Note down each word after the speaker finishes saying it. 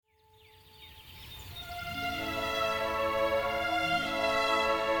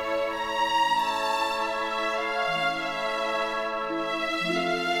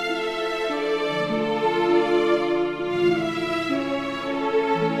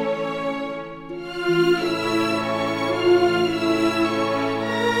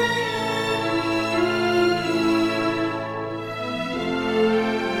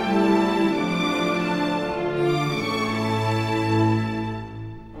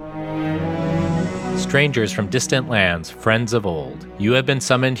strangers from distant lands, friends of old, you have been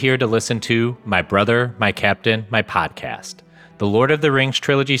summoned here to listen to My Brother, My Captain, My Podcast. The Lord of the Rings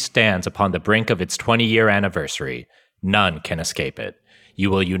trilogy stands upon the brink of its 20-year anniversary. None can escape it. You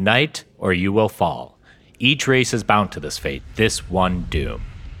will unite or you will fall. Each race is bound to this fate, this one doom.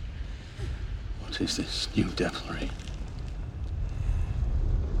 What is this new devilry?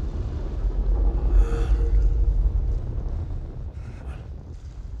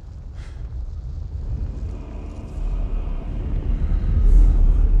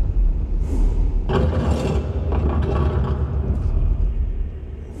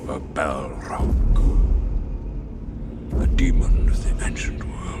 A Balrog, a demon of the ancient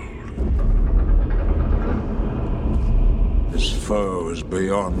world. His foe is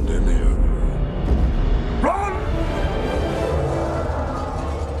beyond any. Run!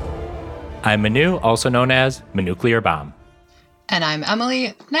 I'm Manu, also known as Manuclear Bomb. And I'm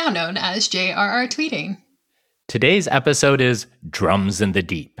Emily, now known as JRR Tweeting. Today's episode is Drums in the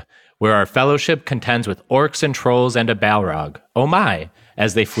Deep, where our fellowship contends with orcs and trolls and a Balrog, oh my,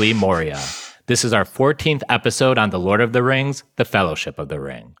 as they flee Moria. This is our 14th episode on The Lord of the Rings, The Fellowship of the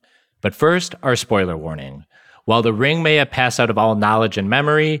Ring. But first, our spoiler warning. While The Ring may have passed out of all knowledge and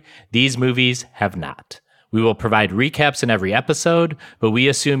memory, these movies have not. We will provide recaps in every episode, but we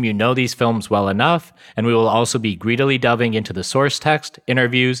assume you know these films well enough, and we will also be greedily delving into the source text,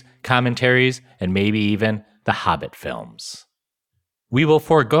 interviews, commentaries, and maybe even the Hobbit films. We will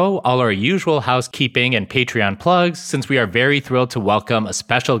forego all our usual housekeeping and Patreon plugs since we are very thrilled to welcome a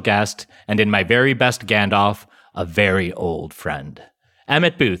special guest and in my very best Gandalf, a very old friend.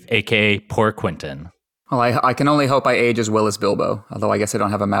 Emmett Booth, aka Poor Quentin. Well, I can only hope I age as well as Bilbo, although I guess I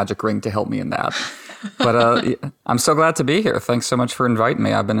don't have a magic ring to help me in that. But I'm so glad to be here. Thanks so much for inviting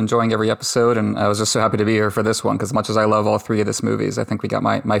me. I've been enjoying every episode, and I was just so happy to be here for this one, because as much as I love all three of these movies, I think we got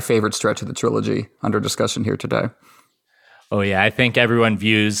my favorite stretch of the trilogy under discussion here today. Oh yeah, I think everyone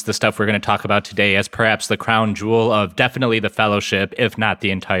views the stuff we're going to talk about today as perhaps the crown jewel of definitely The Fellowship, if not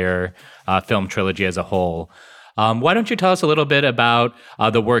the entire film trilogy as a whole. Why don't you tell us a little bit about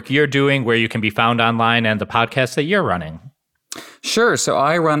the work you're doing, where you can be found online, and the podcast that you're running? Sure. So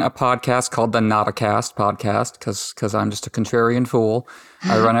I run a podcast called the Notacast podcast because I'm just a contrarian fool.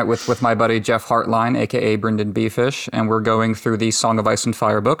 I run it with my buddy Jeff Hartline, a.k.a. Brendan Beefish, and we're going through the Song of Ice and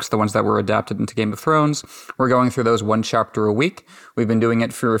Fire books, the ones that were adapted into Game of Thrones. We're going through those one chapter a week. We've been doing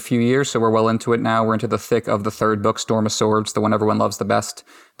it for a few years, so we're well into it now. We're into the thick of the third book, Storm of Swords, the one everyone loves the best,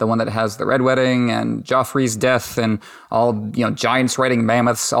 the one that has the Red Wedding and Joffrey's death and all, giants riding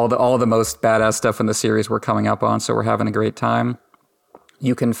mammoths, all the most badass stuff in the series we're coming up on, so we're having a great time.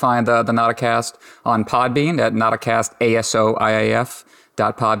 You can find the Notacast on Podbean at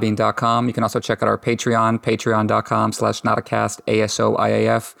notacast.podbean.com. You can also check out our Patreon,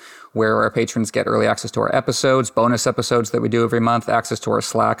 patreon.com/notacast, where our patrons get early access to our episodes, bonus episodes that we do every month, access to our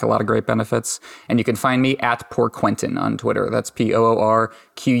Slack, a lot of great benefits. And you can find me at Poor Quentin on Twitter. That's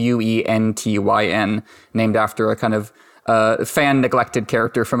POORQUENTYN, named after a kind of fan-neglected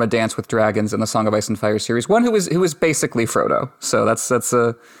character from A Dance with Dragons in the Song of Ice and Fire series. One who is basically Frodo. So that's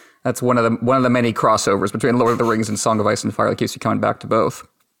one of the many crossovers between Lord of the Rings and Song of Ice and Fire that keeps you coming back to both.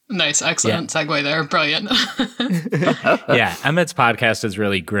 Nice, excellent segue there. Brilliant. Yeah, Emmett's podcast is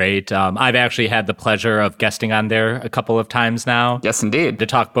really great. I've actually had the pleasure of guesting on there a couple of times now. Yes, indeed. To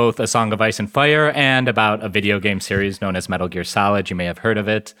talk both A Song of Ice and Fire and about a video game series known as Metal Gear Solid. You may have heard of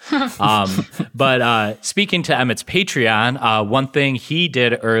it. But speaking to Emmett's Patreon, one thing he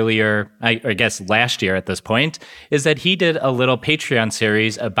did earlier, I guess last year at this point, is that he did a little Patreon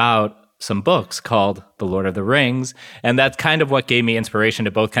series about some books called The Lord of the Rings. And that's kind of what gave me inspiration to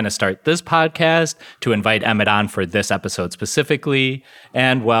both kind of start this podcast, to invite Emmett on for this episode specifically,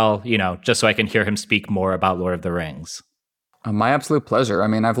 and just so I can hear him speak more about Lord of the Rings. My absolute pleasure. I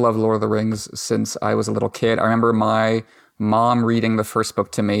mean, I've loved Lord of the Rings since I was a little kid. I remember my mom reading the first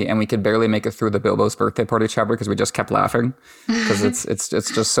book to me, and we could barely make it through the Bilbo's birthday party chapter because we just kept laughing because it's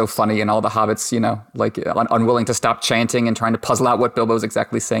just so funny, and all the hobbits, unwilling to stop chanting and trying to puzzle out what Bilbo's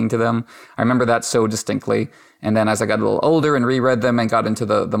exactly saying to them. I remember that so distinctly. And then as I got a little older and reread them and got into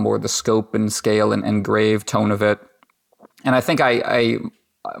the more the scope and scale and grave tone of it, and I think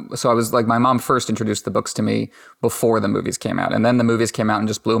so I was like, my mom first introduced the books to me before the movies came out, and then the movies came out and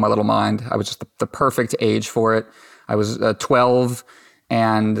just blew my little mind. I was just the perfect age for it. I was 12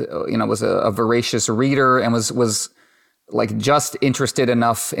 and, was a voracious reader and was like just interested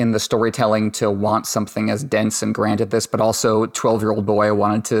enough in the storytelling to want something as dense and grand as this, but also 12-year-old boy, I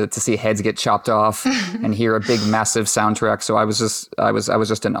wanted to see heads get chopped off and hear a big, massive soundtrack. So I was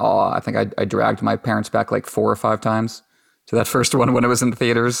just in awe. I think I dragged my parents back like 4 or 5 times to that first one when it was in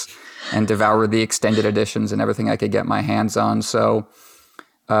theaters and devoured the extended editions and everything I could get my hands on. So,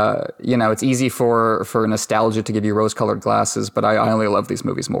 it's easy for nostalgia to give you rose-colored glasses, but I only love these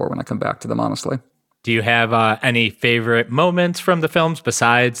movies more when I come back to them, honestly. Do you have any favorite moments from the films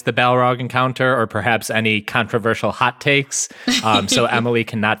besides the Balrog encounter, or perhaps any controversial hot takes, so Emily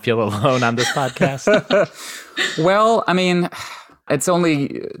cannot feel alone on this podcast? Well, I mean, it's only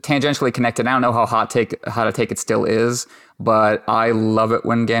tangentially connected. I don't know how hot take it still is, but I love it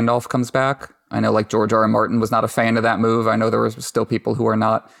when Gandalf comes back. I know like George R. R. Martin was not a fan of that move. I know there were still people who are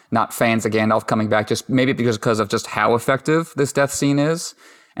not fans of Gandalf coming back, just maybe because of just how effective this death scene is.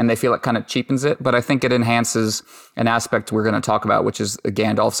 And they feel it kind of cheapens it. But I think it enhances an aspect we're going to talk about, which is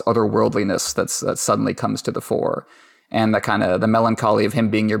Gandalf's otherworldliness that suddenly comes to the fore. And the kind of the melancholy of him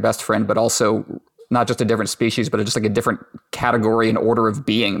being your best friend, but also not just a different species, but just like a different category and order of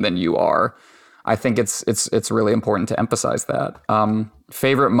being than you are. I think it's really important to emphasize that.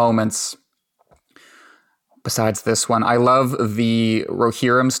 Favorite moments besides this one, I love the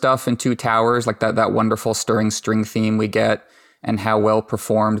Rohirrim stuff in Two Towers, like that wonderful stirring string theme we get, and how well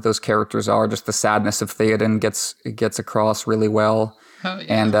performed those characters are. Just the sadness of Theoden gets across really well. Oh,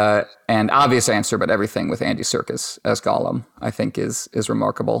 yeah. And obvious answer, but everything with Andy Serkis as Gollum, I think is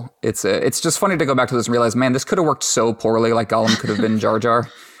remarkable. It's just funny to go back to this and realize, man, this could have worked so poorly. Like Gollum could have been Jar Jar.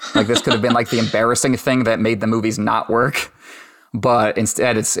 Like this could have been like the embarrassing thing that made the movies not work. But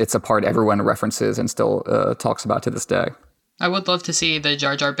instead, it's a part everyone references and still talks about to this day. I would love to see the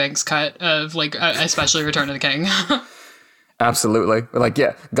Jar Jar Binks cut of especially Return of the King. Absolutely. Like,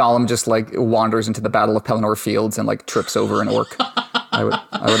 yeah, Gollum just like wanders into the Battle of Pelennor Fields and like trips over an orc. I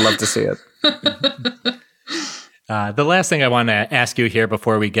would love to see it. The last thing I want to ask you here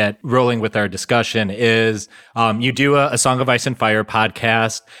before we get rolling with our discussion is you do a Song of Ice and Fire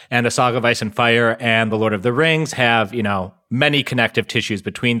podcast, and A Song of Ice and Fire and The Lord of the Rings have, many connective tissues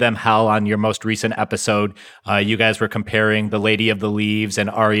between them. Hell, on your most recent episode, you guys were comparing The Lady of the Leaves and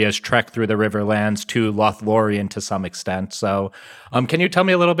Arya's trek through the Riverlands to Lothlorien to some extent. So can you tell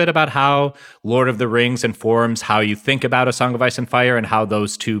me a little bit about how Lord of the Rings informs how you think about A Song of Ice and Fire and how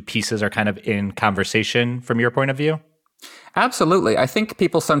those two pieces are kind of in conversation from your point of view? Absolutely. I think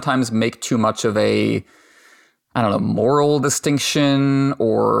people sometimes make too much of a, moral distinction,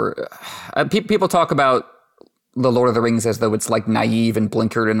 or people talk about The Lord of the Rings as though it's like naive and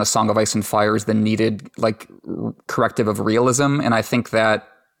blinkered, and A Song of Ice and Fire is the needed like corrective of realism. And I think that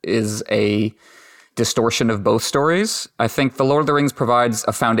is a distortion of both stories. I think The Lord of the Rings provides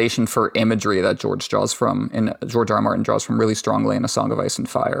a foundation for imagery that George R. R. Martin draws from really strongly in A Song of Ice and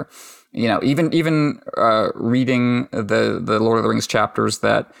Fire. Even reading the Lord of the Rings chapters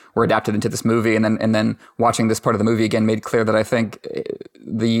that were adapted into this movie, and then watching this part of the movie again made clear that I think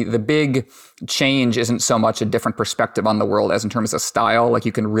the big change isn't so much a different perspective on the world as in terms of style. Like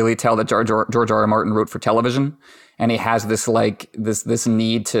you can really tell that George R. R. Martin wrote for television, and he has this this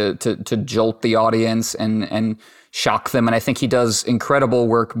need to jolt the audience and shock them. And I think he does incredible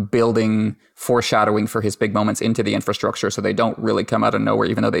work building foreshadowing for his big moments into the infrastructure so they don't really come out of nowhere,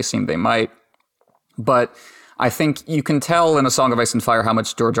 even though they seem they might. But I think you can tell in A Song of Ice and Fire how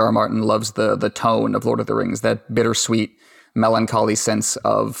much George R. R. Martin loves the tone of Lord of the Rings, that bittersweet, melancholy sense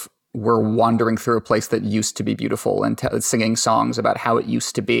of we're wandering through a place that used to be beautiful and singing songs about how it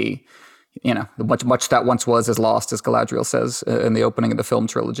used to be. Much that once was is lost, as Galadriel says in the opening of the film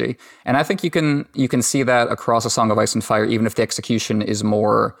trilogy. And I think you can see that across A Song of Ice and Fire, even if the execution is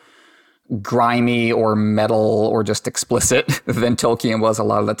more grimy or metal or just explicit than Tolkien was a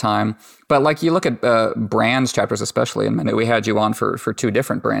lot of the time. But like you look at Bran's chapters, especially, and we had you on for two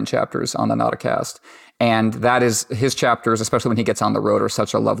different Bran chapters on the Nauticast. And that is his chapters, especially when he gets on the road, are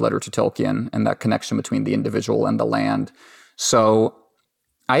such a love letter to Tolkien and that connection between the individual and the land. So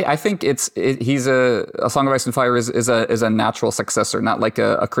I think A Song of Ice and Fire is a natural successor, not like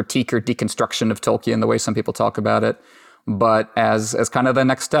a critique or deconstruction of Tolkien the way some people talk about it, but as kind of the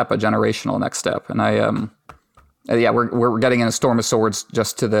next step, a generational next step. And we're getting in A Storm of Swords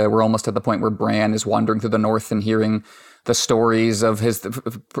we're almost at the point where Bran is wandering through the north and hearing the stories of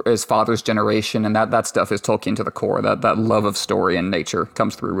his father's generation, and that stuff is Tolkien to the core. That love of story and nature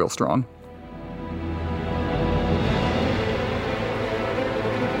comes through real strong.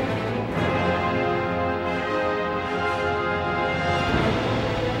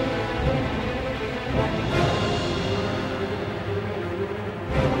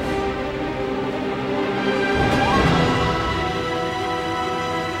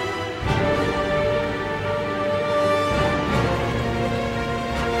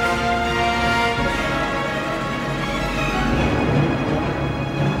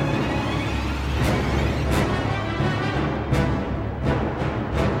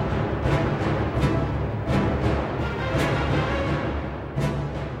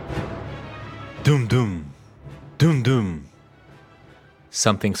 Doom doom. Doom doom.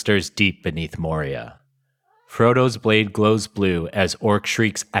 Something stirs deep beneath Moria. Frodo's blade glows blue as orc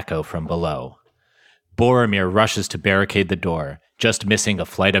shrieks echo from below. Boromir rushes to barricade the door, just missing a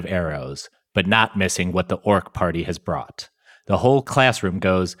flight of arrows, but not missing what the orc party has brought. The whole classroom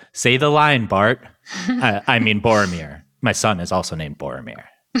goes, "Say the line, Bart." I mean Boromir. My son is also named Boromir.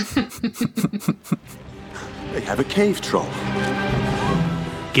 They have a cave troll.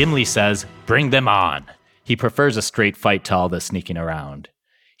 Gimli says, "Bring them on." He prefers a straight fight to all the sneaking around.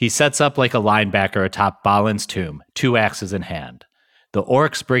 He sets up like a linebacker atop Balin's tomb, 2 axes in hand. The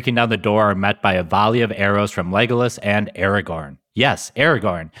orcs breaking down the door are met by a volley of arrows from Legolas and Aragorn. Yes,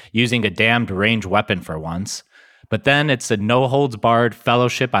 Aragorn, using a damned ranged weapon for once. But then it's a no-holds-barred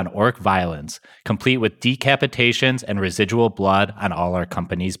fellowship on orc violence, complete with decapitations and residual blood on all our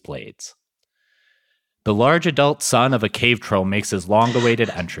company's blades. The large adult son of a cave troll makes his long-awaited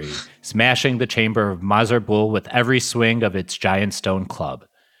entry, smashing the chamber of Mazarbul with every swing of its giant stone club.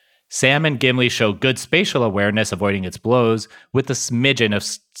 Sam and Gimli show good spatial awareness avoiding its blows, with a smidgen of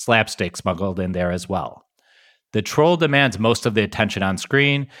slapstick smuggled in there as well. The troll demands most of the attention on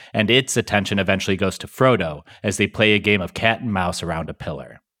screen, and its attention eventually goes to Frodo as they play a game of cat and mouse around a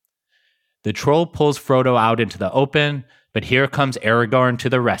pillar. The troll pulls Frodo out into the open, but here comes Aragorn to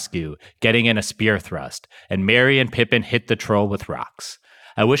the rescue, getting in a spear thrust, and Merry and Pippin hit the troll with rocks.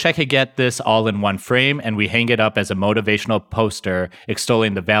 I wish I could get this all in one frame and we hang it up as a motivational poster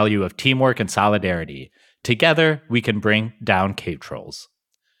extolling the value of teamwork and solidarity. Together, we can bring down cave trolls.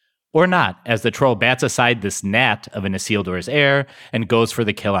 Or not, as the troll bats aside this gnat of an Isildur's heir and goes for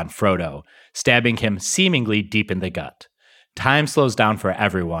the kill on Frodo, stabbing him seemingly deep in the gut. Time slows down for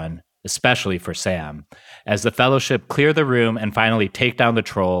everyone, especially for Sam, as the Fellowship clear the room and finally take down the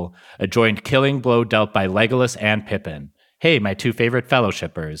troll, a joint killing blow dealt by Legolas and Pippin. Hey, my 2 favorite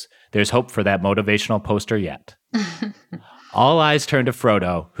Fellowshippers, there's hope for that motivational poster yet. All eyes turn to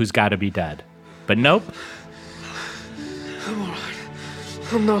Frodo, who's got to be dead. But nope. I'm all right.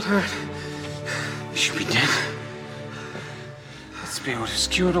 I'm not hurt. You should be dead. Let's be able to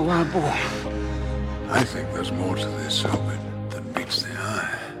skewer the wild boar. I think there's more to this hobbit than meets the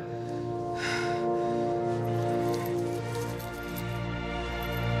eye.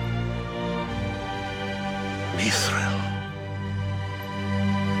 Mithril.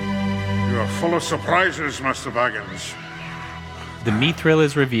 You are full of surprises, Master Baggins. The Mithril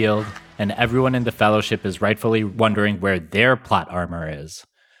is revealed, and everyone in the Fellowship is rightfully wondering where their plot armor is.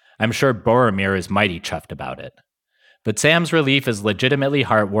 I'm sure Boromir is mighty chuffed about it. But Sam's relief is legitimately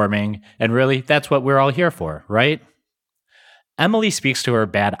heartwarming, and really, that's what we're all here for, right? Emily speaks to her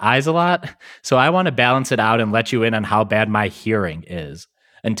bad eyes a lot, so I want to balance it out and let you in on how bad my hearing is.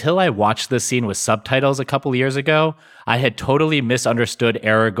 Until I watched this scene with subtitles a couple years ago, I had totally misunderstood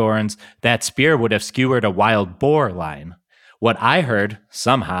Aragorn's "that spear would have skewered a wild boar" line. What I heard,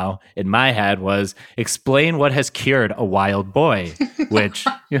 somehow, in my head was, "explain what has cured a wild boy," which,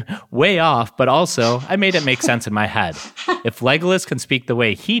 way off, but also, I made it make sense in my head. If Legolas can speak the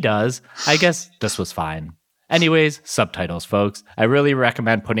way he does, I guess this was fine. Anyways, subtitles, folks. I really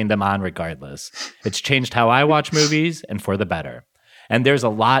recommend putting them on regardless. It's changed how I watch movies, and for the better. And there's a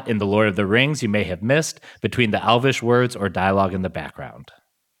lot in The Lord of the Rings you may have missed between the Elvish words or dialogue in the background.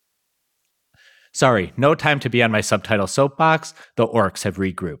 Sorry, no time to be on my subtitle soapbox. The orcs have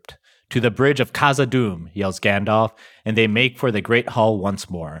regrouped. "To the bridge of Khazad-dûm," yells Gandalf, and they make for the Great Hall once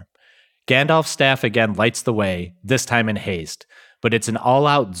more. Gandalf's staff again lights the way, this time in haste, but it's an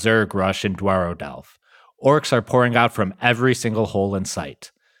all-out Zerg rush in Dwarodelf. Orcs are pouring out from every single hole in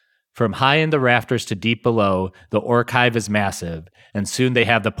sight. From high in the rafters to deep below, the orc hive is massive, and soon they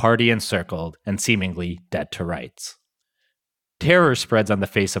have the party encircled and seemingly dead to rights. Terror spreads on the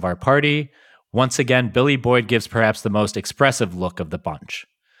face of our party. Once again, Billy Boyd gives perhaps the most expressive look of the bunch.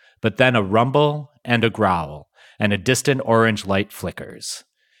 But then a rumble and a growl, and a distant orange light flickers.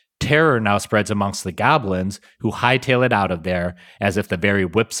 Terror now spreads amongst the goblins, who hightail it out of there as if the very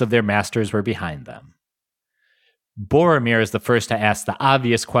whips of their masters were behind them. Boromir is the first to ask the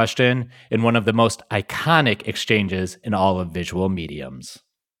obvious question in one of the most iconic exchanges in all of visual mediums.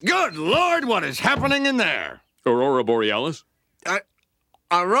 Good Lord, what is happening in there? Aurora Borealis?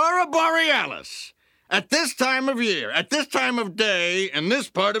 Aurora Borealis. At this time of year, at this time of day, in this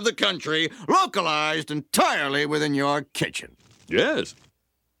part of the country, localized entirely within your kitchen. Yes.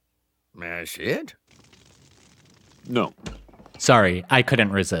 May I see it? No. Sorry, I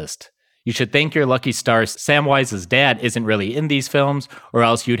couldn't resist. You should thank your lucky stars Samwise's dad isn't really in these films, or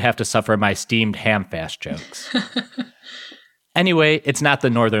else you'd have to suffer my steamed ham-fast jokes. Anyway, it's not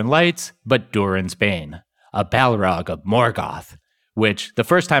the Northern Lights, but Durin's Bane, a Balrog of Morgoth. which the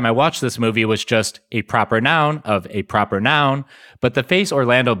first time I watched this movie was just a proper noun of a proper noun, but the face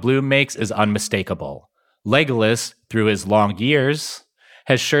Orlando Bloom makes is unmistakable. Legolas, through his long years,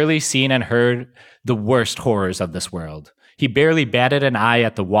 has surely seen and heard the worst horrors of this world. He barely batted an eye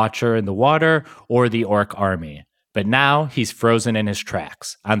at the Watcher in the water or the orc army, but now he's frozen in his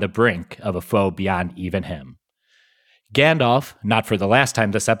tracks, on the brink of a foe beyond even him. Gandalf, not for the last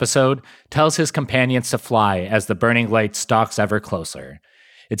time this episode, tells his companions to fly as the burning light stalks ever closer.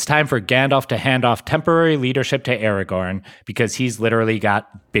 It's time for Gandalf to hand off temporary leadership to Aragorn because he's literally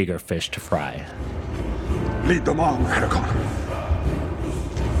got bigger fish to fry. Lead them on, Aragorn.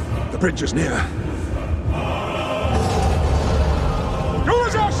 The bridge is near. Do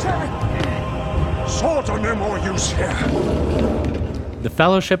as I say! Swords are no more use here. The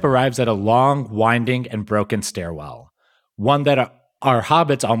Fellowship arrives at a long, winding, and broken stairwell. One that our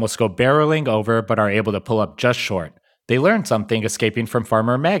hobbits almost go barreling over but are able to pull up just short. They learned something escaping from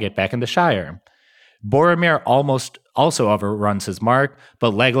Farmer Maggot back in the Shire. Boromir also overruns his mark,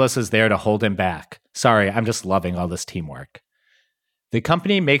 but Legolas is there to hold him back. Sorry, I'm just loving all this teamwork. The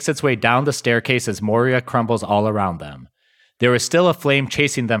company makes its way down the staircase as Moria crumbles all around them. There is still a flame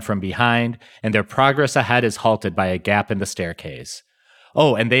chasing them from behind, and their progress ahead is halted by a gap in the staircase.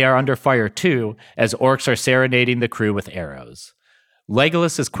 Oh, and they are under fire too, as orcs are serenading the crew with arrows.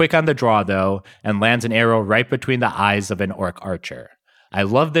 Legolas is quick on the draw, though, and lands an arrow right between the eyes of an orc archer. I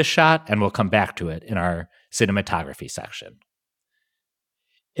love this shot, and we'll come back to it in our cinematography section.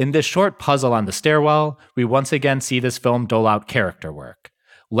 In this short puzzle on the stairwell, we once again see this film dole out character work.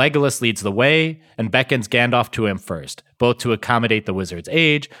 Legolas leads the way and beckons Gandalf to him first, both to accommodate the wizard's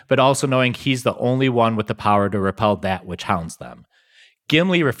age, but also knowing he's the only one with the power to repel that which hounds them.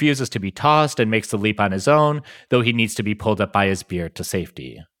 Gimli refuses to be tossed and makes the leap on his own, though he needs to be pulled up by his beard to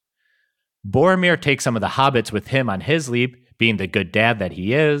safety. Boromir takes some of the hobbits with him on his leap, being the good dad that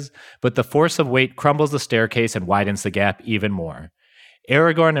he is, but the force of weight crumbles the staircase and widens the gap even more.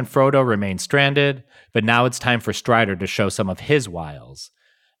 Aragorn and Frodo remain stranded, but now it's time for Strider to show some of his wiles.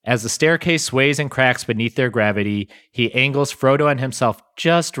 As the staircase sways and cracks beneath their gravity, he angles Frodo and himself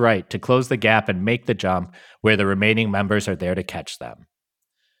just right to close the gap and make the jump where the remaining members are there to catch them.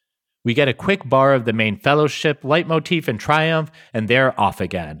 We get a quick bar of the main Fellowship leitmotif in triumph, and they're off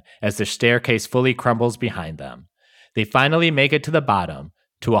again, as the staircase fully crumbles behind them. They finally make it to the bottom,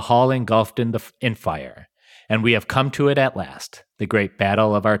 to a hall engulfed in fire, and we have come to it at last, the great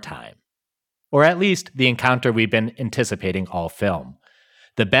battle of our time. Or at least, the encounter we've been anticipating all film.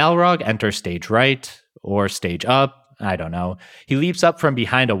 The Balrog enters stage right, or stage up, I don't know. He leaps up from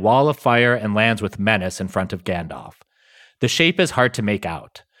behind a wall of fire and lands with menace in front of Gandalf. The shape is hard to make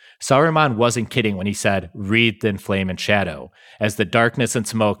out. Saruman wasn't kidding when he said, wreathed in flame and shadow, as the darkness and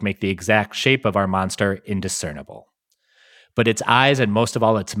smoke make the exact shape of our monster indiscernible. But its eyes and most of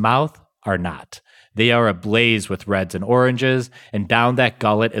all its mouth are not. They are ablaze with reds and oranges, and down that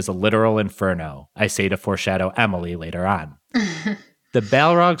gullet is a literal inferno, I say to foreshadow Emily later on. The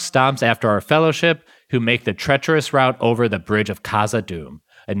Balrog stomps after our Fellowship, who make the treacherous route over the bridge of Khazad-dûm,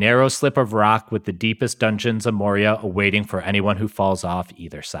 a narrow slip of rock with the deepest dungeons of Moria awaiting for anyone who falls off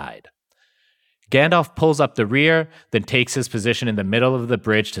either side. Gandalf pulls up the rear, then takes his position in the middle of the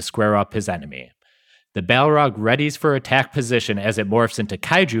bridge to square up his enemy. The Balrog readies for attack position as it morphs into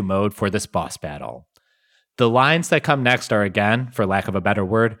kaiju mode for this boss battle. The lines that come next are again, for lack of a better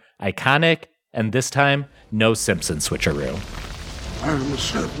word, iconic, and this time, no Simpson switcheroo. I am the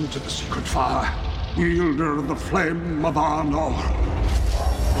servant of the secret fire, wielder of the flame of Arnor.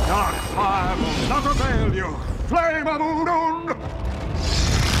 The dark fire will not avail you, flame of Udun!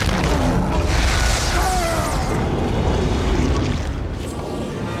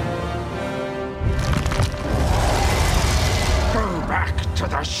 Go back to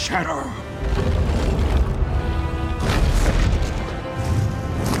the shadow.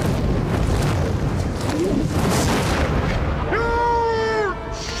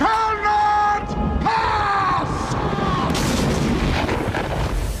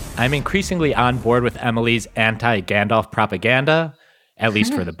 I'm increasingly on board with Emily's anti-Gandalf propaganda, at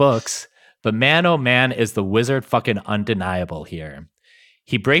least for the books, but man oh man is the wizard fucking undeniable here.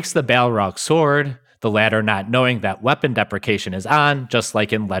 He breaks the Balrog sword, the latter not knowing that weapon deprecation is on, just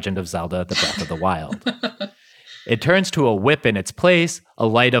like in Legend of Zelda: The Breath of the Wild. It turns to a whip in its place, a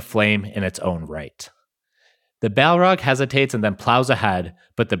light of flame in its own right. The Balrog hesitates and then plows ahead,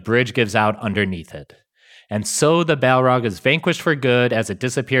 but the bridge gives out underneath it. And so the Balrog is vanquished for good as it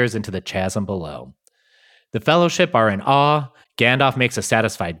disappears into the chasm below. The Fellowship are in awe, Gandalf makes a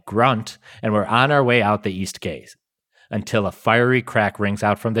satisfied grunt, and we're on our way out the east gate, until a fiery crack rings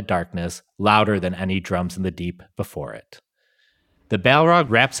out from the darkness, louder than any drums in the deep before it. The Balrog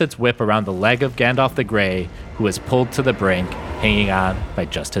wraps its whip around the leg of Gandalf the Grey, who is pulled to the brink, hanging on by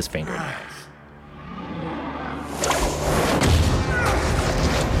just his fingernails.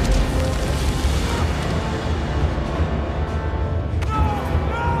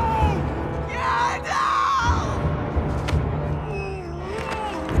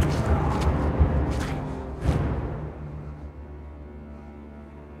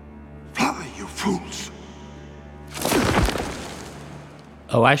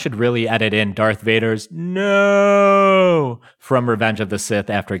 Oh, I should really edit in Darth Vader's "No" from Revenge of the Sith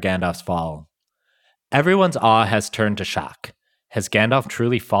after Gandalf's fall. Everyone's awe has turned to shock. Has Gandalf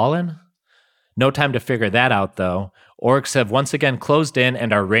truly fallen? No time to figure that out, though. Orcs have once again closed in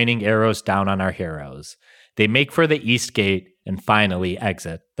and are raining arrows down on our heroes. They make for the East Gate and finally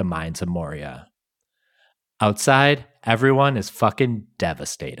exit the mines of Moria. Outside, everyone is fucking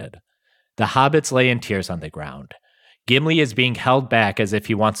devastated. The hobbits lay in tears on the ground. Gimli is being held back as if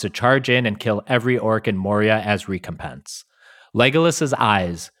he wants to charge in and kill every orc in Moria as recompense. Legolas's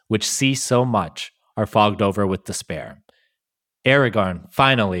eyes, which see so much, are fogged over with despair. Aragorn,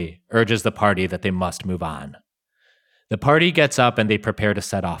 finally, urges the party that they must move on. The party gets up and they prepare to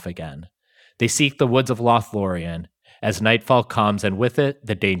set off again. They seek the woods of Lothlorien, as nightfall comes and with it,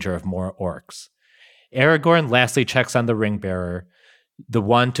 the danger of more orcs. Aragorn lastly checks on the ring-bearer, the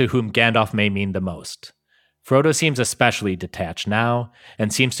one to whom Gandalf may mean the most. Frodo seems especially detached now,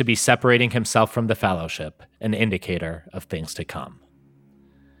 and seems to be separating himself from the Fellowship, an indicator of things to come.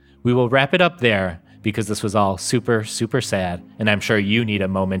 We will wrap it up there, because this was all super, super sad, and I'm sure you need a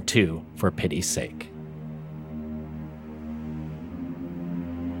moment too, for pity's sake.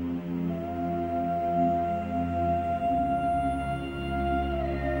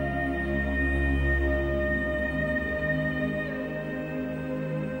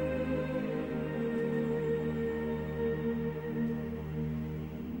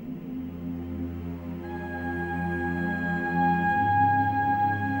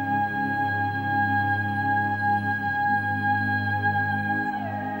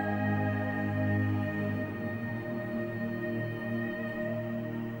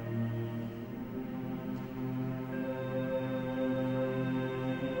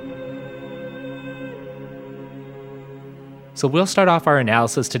 So we'll start off our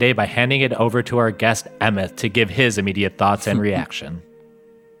analysis today by handing it over to our guest, Emmett, to give his immediate thoughts and reaction.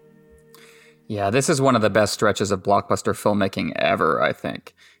 Yeah, this is one of the best stretches of blockbuster filmmaking ever, I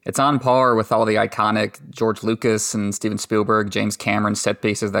think. It's on par with all the iconic George Lucas and Steven Spielberg, James Cameron set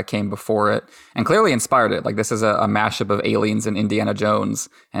pieces that came before it, and clearly inspired it. Like, this is a mashup of Aliens and Indiana Jones,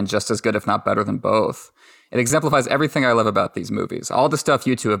 and just as good, if not better than both. It exemplifies everything I love about these movies. All the stuff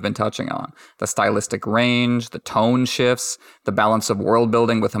you two have been touching on. The stylistic range, the tone shifts, the balance of world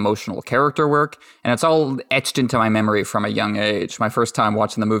building with emotional character work. And it's all etched into my memory from a young age. My first time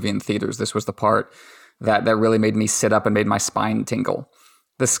watching the movie in theaters, this was the part that really made me sit up and made my spine tingle.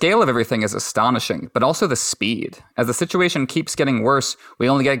 The scale of everything is astonishing, but also the speed. As the situation keeps getting worse, we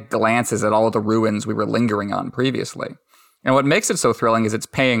only get glances at all of the ruins we were lingering on previously. And what makes it so thrilling is it's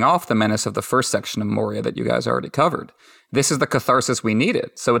paying off the menace of the first section of Moria that you guys already covered. This is the catharsis we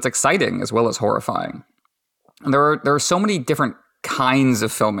needed, so it's exciting as well as horrifying. And there are so many different kinds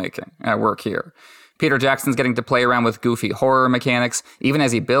of filmmaking at work here. Peter Jackson's getting to play around with goofy horror mechanics, even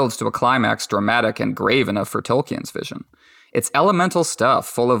as he builds to a climax dramatic and grave enough for Tolkien's vision. It's elemental stuff,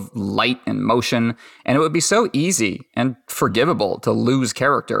 full of light and motion, and it would be so easy and forgivable to lose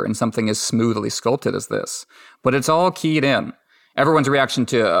character in something as smoothly sculpted as this. But it's all keyed in. Everyone's reaction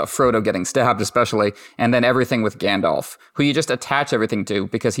to Frodo getting stabbed especially, and then everything with Gandalf, who you just attach everything to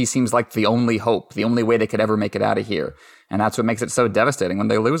because he seems like the only hope, the only way they could ever make it out of here. And that's what makes it so devastating when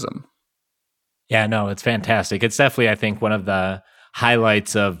they lose him. Yeah, no, it's fantastic. It's definitely, I think, one of the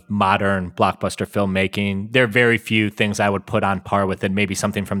highlights of modern blockbuster filmmaking. There are very few things I would put on par with it, maybe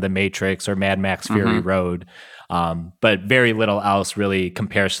something from The Matrix or Mad Max Fury Road. But very little else really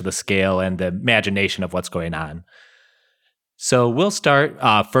compares to the scale and the imagination of what's going on. So we'll start,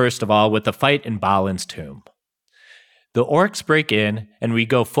 first of all, with the fight in Balin's tomb. The orcs break in, and we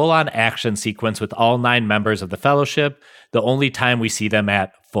go full-on action sequence with all 9 members of the Fellowship, the only time we see them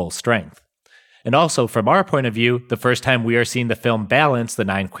at full strength. And also, from our point of view, the first time we are seeing the film balance the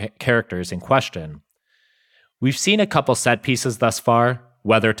 9 characters in question. We've seen a couple set pieces thus far,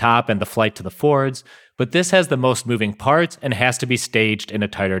 Weathertop and the flight to the Fords, but this has the most moving parts and has to be staged in a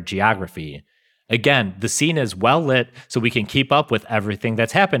tighter geography. Again, the scene is well lit so we can keep up with everything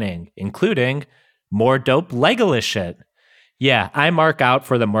that's happening, including more dope Legolas shit. Yeah, I mark out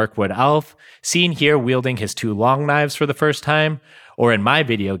for the Mirkwood elf, seen here wielding his 2 long knives for the first time, or in my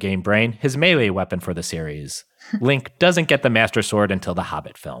video game brain, his melee weapon for the series. Link doesn't get the Master Sword until the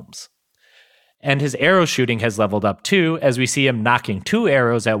Hobbit films. And his arrow shooting has leveled up too, as we see him knocking 2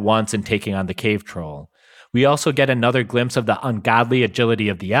 arrows at once and taking on the cave troll. We also get another glimpse of the ungodly agility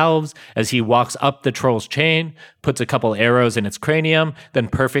of the elves as he walks up the troll's chain, puts a couple arrows in its cranium, then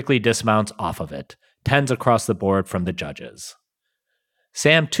perfectly dismounts off of it. 10s across the board from the judges.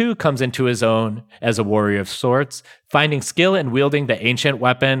 Sam too comes into his own as a warrior of sorts, finding skill in wielding the ancient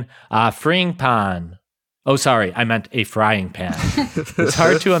weapon Frying Pan. Oh, sorry, I meant a frying pan. It's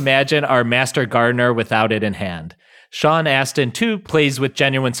hard to imagine our master gardener without it in hand. Sean Astin, too, plays with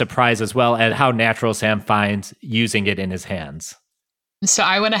genuine surprise as well at how natural Sam finds using it in his hands. So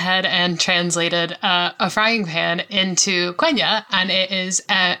I went ahead and translated a frying pan into Quenya, and it is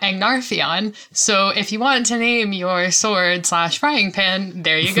Agnarfion. So if you want to name your sword / frying pan,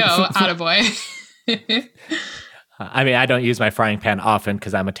 there you go, attaboy. I mean, I don't use my frying pan often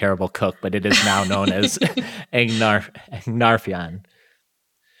because I'm a terrible cook, but it is now known as Agnarfion.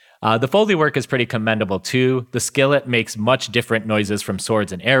 The Foley work is pretty commendable too. The skillet makes much different noises from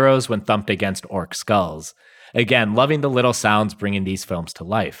swords and arrows when thumped against orc skulls. Again, loving the little sounds bringing these films to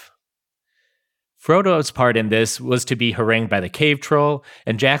life. Frodo's part in this was to be harangued by the cave troll,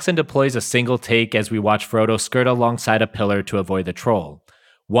 and Jackson deploys a single take as we watch Frodo skirt alongside a pillar to avoid the troll.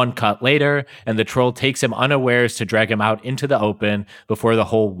 One cut later, and the troll takes him unawares to drag him out into the open before the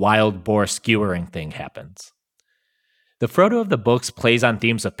whole wild boar skewering thing happens. The Frodo of the books plays on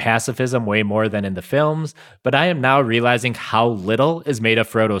themes of pacifism way more than in the films, but I am now realizing how little is made of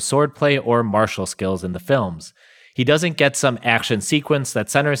Frodo's swordplay or martial skills in the films. He doesn't get some action sequence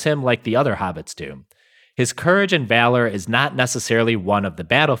that centers him like the other hobbits do. His courage and valor is not necessarily one of the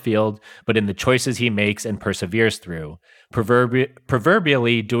battlefield, but in the choices he makes and perseveres through,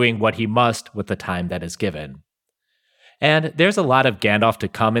 proverbially doing what he must with the time that is given. And there's a lot of Gandalf to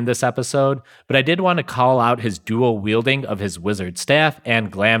come in this episode, but I did want to call out his dual wielding of his wizard staff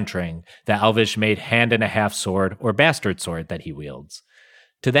and Glamdring, the elvish-made hand-and-a-half sword or bastard sword that he wields.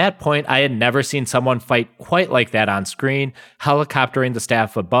 To that point, I had never seen someone fight quite like that on screen, helicoptering the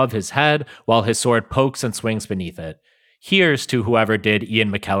staff above his head while his sword pokes and swings beneath it. Here's to whoever did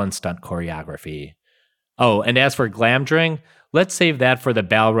Ian McKellen's stunt choreography. Oh, and as for Glamdring, let's save that for the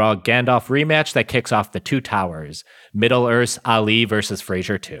Balrog Gandalf rematch that kicks off the Two Towers, Middle-earth's Ali versus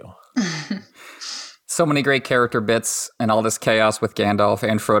Fraser 2. So many great character bits and all this chaos with Gandalf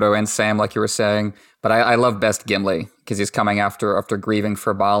and Frodo and Sam, like you were saying. But I love best Gimli because he's coming after grieving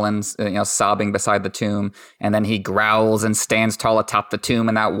for Balin, sobbing beside the tomb. And then he growls and stands tall atop the tomb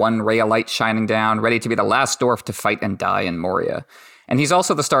and that one ray of light shining down, ready to be the last dwarf to fight and die in Moria. And he's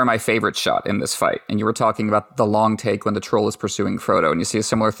also the star of my favorite shot in this fight. And you were talking about the long take when the troll is pursuing Frodo. And you see a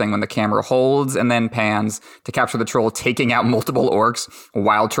similar thing when the camera holds and then pans to capture the troll taking out multiple orcs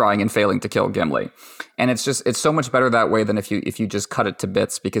while trying and failing to kill Gimli. And it's so much better that way than if you just cut it to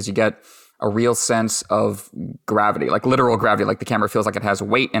bits, because you get a real sense of gravity, like literal gravity, like the camera feels like it has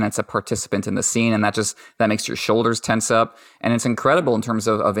weight and it's a participant in the scene, and that makes your shoulders tense up. And it's incredible in terms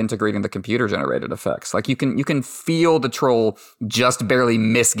of integrating the computer generated effects. Like you can feel the troll just barely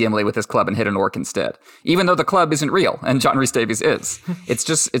miss Gimli with his club and hit an orc instead, even though the club isn't real and John Rhys Davies is.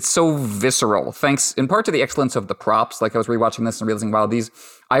 It's so visceral, thanks in part to the excellence of the props. Like I was rewatching this and realizing, wow,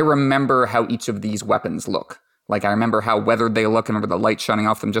 I remember how each of these weapons look. Like, I remember how weathered they look. I remember the light shining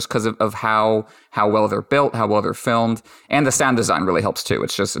off them just because of how well they're built, how well they're filmed. And the sound design really helps, too.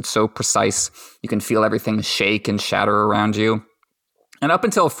 It's so precise. You can feel everything shake and shatter around you. And up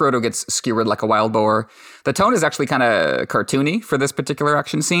until Frodo gets skewered like a wild boar, the tone is actually kind of cartoony for this particular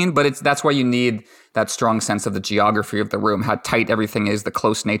action scene, but that's why you need that strong sense of the geography of the room, how tight everything is, the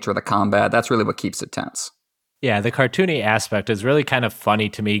close nature of the combat. That's really what keeps it tense. Yeah, the cartoony aspect is really kind of funny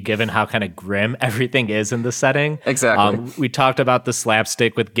to me, given how kind of grim everything is in the setting. Exactly. We talked about the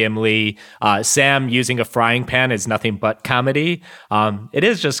slapstick with Gimli. Sam using a frying pan is nothing but comedy. It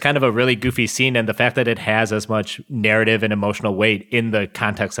is just kind of a really goofy scene, and the fact that it has as much narrative and emotional weight in the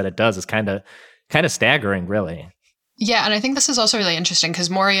context that it does is kind of staggering, really. Yeah, and I think this is also really interesting because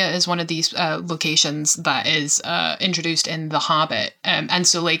Moria is one of these locations that is introduced in The Hobbit. And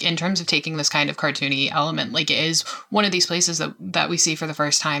so, like, in terms of taking this kind of cartoony element, like, it is one of these places that we see for the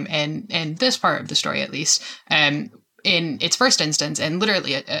first time in this part of the story, at least, in its first instance, and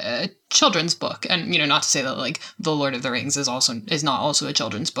literally a children's book. And, not to say that, like, The Lord of the Rings is not also a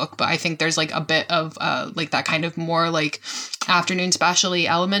children's book, but I think there's, like, a bit of, like, that kind of more, like, afternoon special-y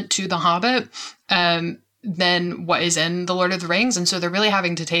element to The Hobbit. than what is in the Lord of the Rings, and so they're really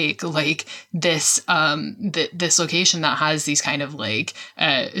having to take like this this location that has these kind of like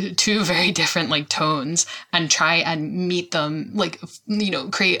two very different like tones and try and meet them, like, you know,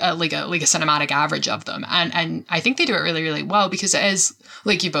 create a cinematic average of them, and I think they do it really, really well, because it is,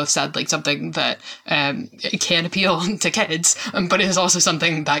 like you both said, like something that it can appeal to kids, but it is also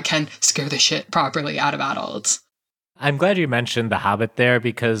something that can scare the shit properly out of adults. I'm glad you mentioned The Hobbit there,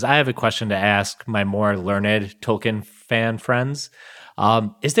 because I have a question to ask my more learned Tolkien fan friends.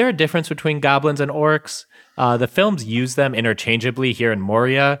 Is there a difference between goblins and orcs? The films use them interchangeably here in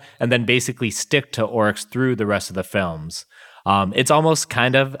Moria, and then basically stick to orcs through the rest of the films. It's almost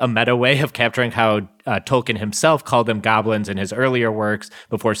kind of a meta way of capturing how Tolkien himself called them goblins in his earlier works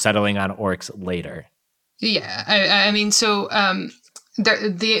before settling on orcs later. Yeah, I mean, so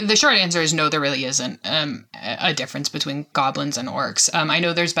the short answer is no, there really isn't a difference between goblins and orcs. I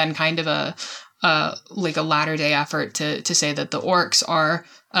know there's been kind of a latter day effort to say that the orcs are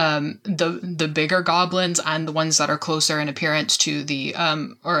the bigger goblins and the ones that are closer in appearance to the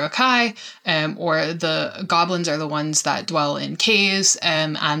Uruk-hai, or the goblins are the ones that dwell in caves,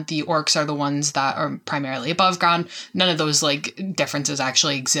 and the orcs are the ones that are primarily above ground. None of those like differences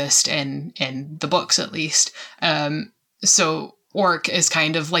actually exist in the books, at least. So orc is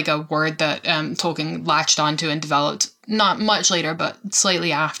kind of like a word that Tolkien latched onto and developed not much later, but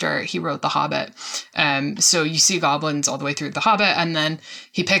slightly after he wrote The Hobbit. So you see goblins all the way through The Hobbit, and then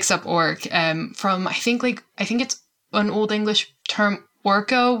he picks up orc from I think it's an Old English term,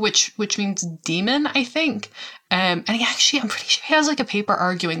 orco, which means demon, I think. And I'm pretty sure he has like a paper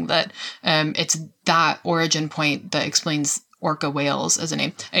arguing that it's that origin point that explains orca whales as a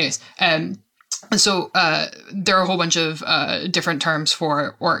name. Anyways, so there are a whole bunch of different terms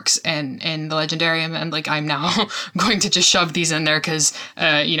for orcs in the Legendarium, and like I'm now going to just shove these in there because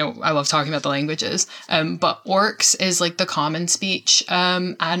I love talking about the languages. But orcs is like the common speech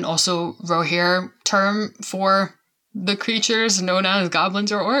and also Rohirrim term for the creatures known as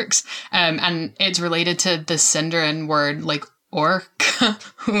goblins or orcs, and it's related to the Sindarin word like orc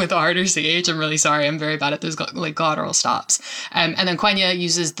with a harder CH. I'm really sorry. I'm very bad at those like guttural stops. And then Quenya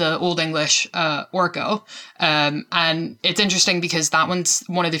uses the Old English orco. And it's interesting because that one's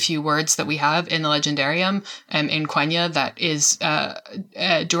one of the few words that we have in the Legendarium in Quenya that is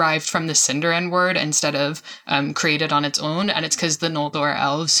derived from the Sindarin word instead of created on its own. And it's because the Noldor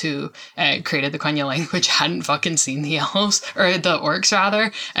elves who created the Quenya language hadn't fucking seen the elves, or the orcs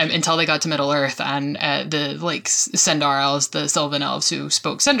rather, until they got to Middle Earth, and the like Sindar elves, the Sylvan elves who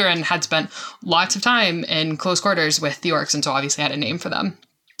spoke Sindarin, had spent lots of time in close quarters with the orcs, and so obviously had a name for them.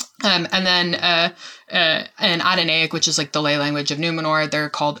 And then in Adonaic, which is like the lay language of Numenor, they're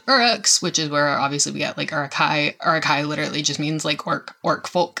called Uruks, which is where obviously we get like Uruk-hai. Uruk-hai literally just means like orc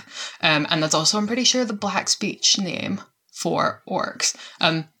folk. And that's also, I'm pretty sure, the Black speech name for orcs.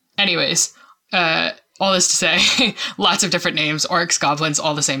 Anyways, all this to say, lots of different names, orcs, goblins,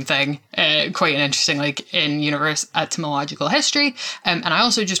 all the same thing. Quite an interesting, like, in-universe etymological history. And I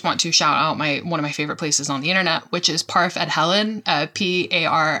also just want to shout out one of my favorite places on the internet, which is Parf Edhelen,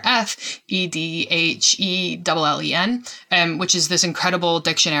 PARFEDHELLEN, which is this incredible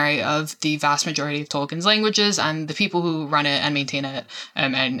dictionary of the vast majority of Tolkien's languages, and the people who run it and maintain it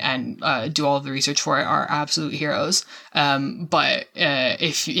and do all of the research for it are absolute heroes. But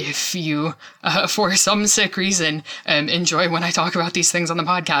if you, for some sick reason, enjoy when I talk about these things on the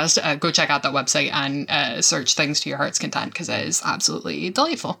podcast, go check out that website and search Things to Your Heart's Content, because it is absolutely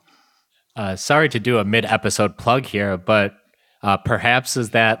delightful. Sorry to do a mid-episode plug here, but perhaps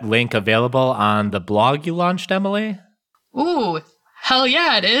is that link available on the blog you launched, Emily? Ooh, hell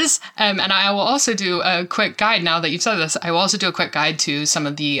yeah, it is. And I will also do a quick guide, now that you've said this, I will also do a quick guide to some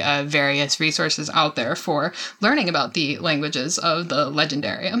of the various resources out there for learning about the languages of the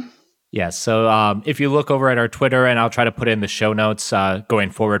Legendarium. Yes, so if you look over at our Twitter, and I'll try to put in the show notes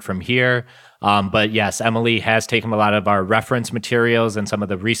going forward from here. But yes, Emily has taken a lot of our reference materials and some of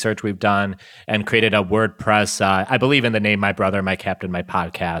the research we've done and created a WordPress, I believe in the name My Brother, My Captain, My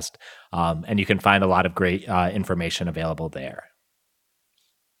Podcast. And you can find a lot of great information available there.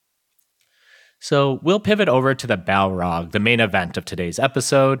 So we'll pivot over to the Balrog, the main event of today's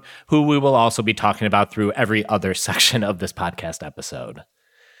episode, who we will also be talking about through every other section of this podcast episode.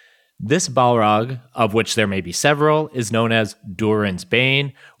 This Balrog, of which there may be several, is known as Durin's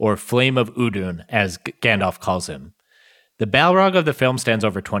Bane, or Flame of Udun, as Gandalf calls him. The Balrog of the film stands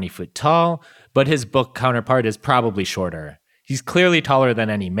over 20 feet tall, but his book counterpart is probably shorter. He's clearly taller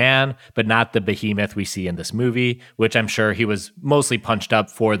than any man, but not the behemoth we see in this movie, which I'm sure he was mostly punched up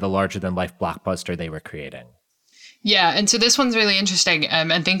for the larger-than-life blockbuster they were creating. Yeah, and so this one's really interesting,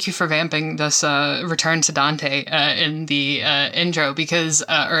 and thank you for vamping this return to Dante in the intro, because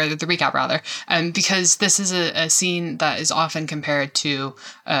or the recap rather, because this is a scene that is often compared to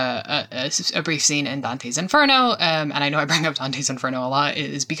a brief scene in Dante's Inferno, and I know I bring up Dante's Inferno a lot,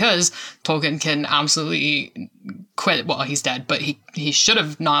 is because Tolkien can absolutely quit. Well, he's dead, but he should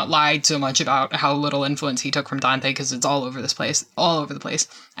have not lied so much about how little influence he took from Dante, because it's all over the place.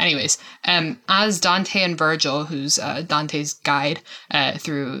 Anyways, as Dante and Virgil, who's Dante's guide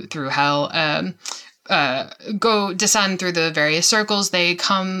through hell, descend through the various circles, they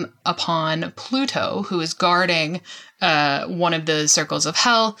come upon Pluto, who is guarding one of the circles of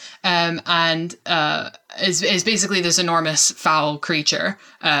hell, and is basically this enormous foul creature,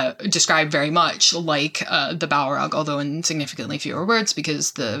 described very much like the Balrog, although in significantly fewer words,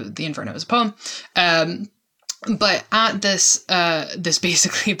 because the Inferno is a poem. But at this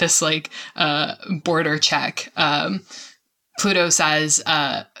basically this border check, Pluto says,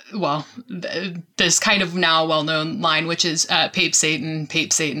 this kind of now well-known line, which is Pape Satan,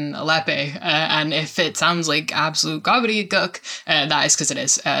 Alepe. And if it sounds like absolute gobbledygook, that is because it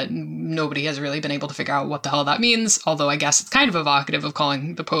is. Nobody has really been able to figure out what the hell that means, although I guess it's kind of evocative of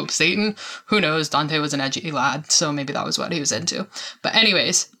calling the Pope Satan. Who knows? Dante was an edgy lad, so maybe that was what he was into. But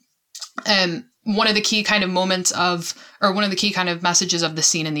anyways, one of the key kind of moments one of the key kind of messages of the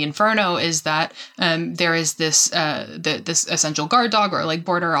scene in the Inferno is that there is this this essential guard dog, or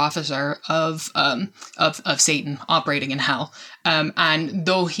border officer of Satan operating in hell. And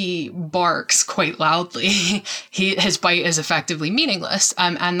though he barks quite loudly, his bite is effectively meaningless.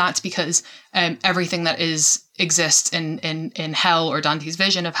 And that's because everything that exists in hell, or Dante's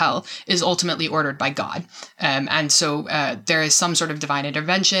vision of hell, is ultimately ordered by God. And so there is some sort of divine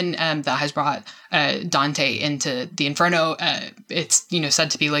intervention that has brought Dante into the Inferno. It's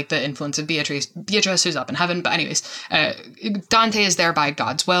said to be like the influence of Beatrice, who's up in heaven. But anyways, Dante is there by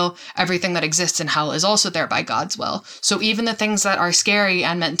God's will. Everything that exists in hell is also there by God's will. So even the things that are scary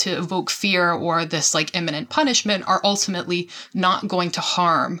and meant to evoke fear or this imminent punishment are ultimately not going to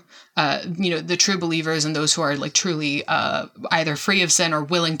harm the true believers and those who are truly either free of sin or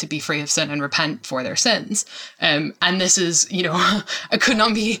willing to be free of sin and repent for their sins. And this is, it could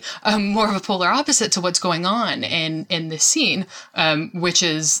not be more of a polar opposite to what's going on in this scene, which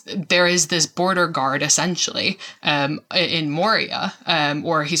is there is this border guard essentially in Moria,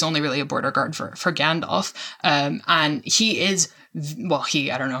 or he's only really a border guard for Gandalf. And he is,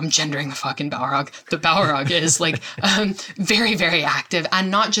 I don't know, I'm gendering the fucking Balrog. The Balrog is very, very active, and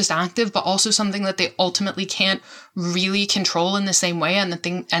not just active, but also something that they ultimately can't really control in the same way,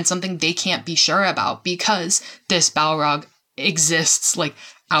 and something they can't be sure about, because this Balrog exists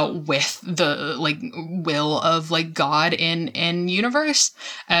out with the will of God in universe.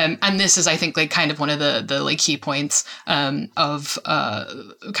 And this is, I think, kind of one of the key points of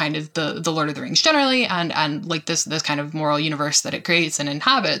kind of the Lord of the Rings generally, and this kind of moral universe that it creates and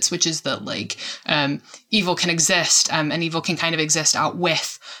inhabits, which is that evil can exist, and evil can kind of exist out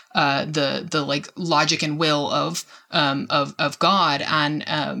with the logic and will of God,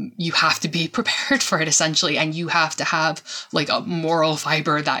 and you have to be prepared for it essentially, and you have to have a moral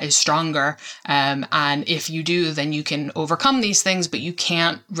fiber that is stronger, and if you do, then you can overcome these things, but you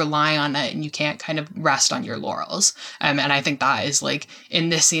can't rely on it, and you can't kind of rest on your laurels. And I think that is in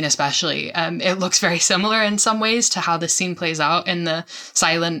this scene especially, it looks very similar in some ways to how this scene plays out in the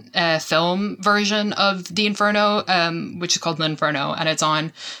silent film version of the Inferno, which is called The Inferno, and it's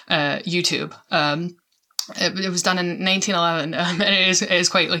on YouTube. It was done in 1911, and it is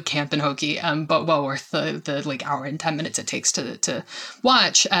quite camp and hokey, but well worth the hour and 10 minutes it takes to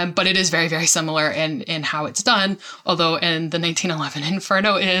watch. But it is very, very similar in how it's done. Although in the 1911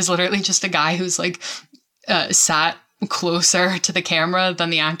 Inferno, it is literally just a guy who's sat closer to the camera than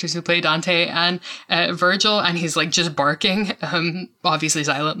the actors who play Dante and Virgil, and he's just barking, obviously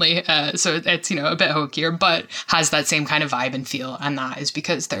silently, so it's a bit hokier, but has that same kind of vibe and feel, and that is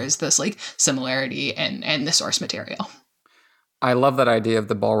because there's this similarity in the source material. I love that idea of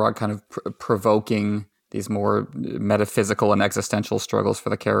the Balrog kind of provoking these more metaphysical and existential struggles for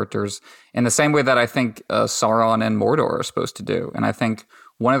the characters, in the same way that I think Sauron and Mordor are supposed to do. And I think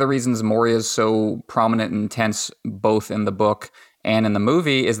one of the reasons Moria is so prominent and intense, both in the book and in the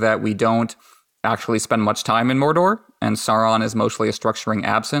movie, is that we don't actually spend much time in Mordor, and Sauron is mostly a structuring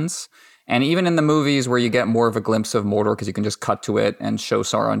absence. And even in the movies where you get more of a glimpse of Mordor, because you can just cut to it and show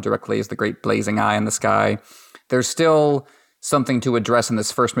Sauron directly as the great blazing eye in the sky, there's still something to address in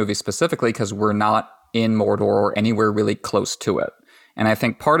this first movie specifically, because we're not in Mordor or anywhere really close to it. And I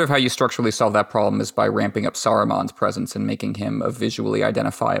think part of how you structurally solve that problem is by ramping up Saruman's presence and making him a visually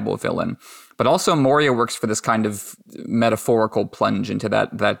identifiable villain. But also Moria works for this kind of metaphorical plunge into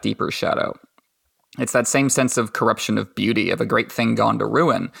that deeper shadow. It's that same sense of corruption of beauty, of a great thing gone to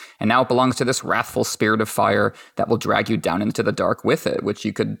ruin. And now it belongs to this wrathful spirit of fire that will drag you down into the dark with it, which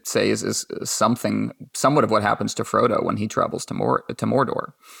you could say is somewhat of what happens to Frodo when he travels to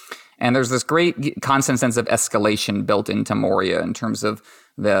Mordor. And there's this great constant sense of escalation built into Moria in terms of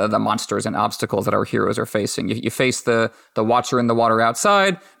the monsters and obstacles that our heroes are facing. You face the Watcher in the water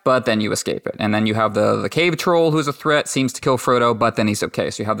outside, but then you escape it. And then you have the cave troll who's a threat, seems to kill Frodo, but then he's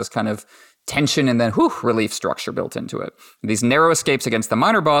okay. So you have this kind of tension and then relief structure built into it. These narrow escapes against the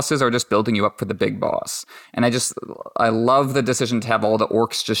minor bosses are just building you up for the big boss. And I love the decision to have all the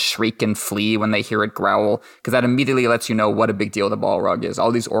orcs just shriek and flee when they hear it growl, because that immediately lets you know what a big deal the Balrog is.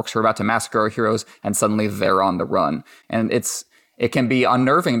 All these orcs are about to massacre our heroes, and suddenly they're on the run. And it can be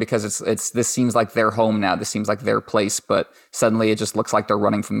unnerving because this seems like their home now. This seems like their place, but suddenly it just looks like they're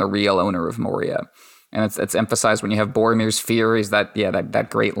running from the real owner of Moria. And it's emphasized when you have Boromir's fear, is that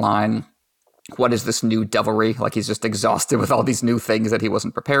great line. What is this new devilry? Like he's just exhausted with all these new things that he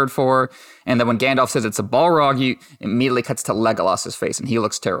wasn't prepared for. And then when Gandalf says it's a Balrog, he immediately cuts to Legolas's face and he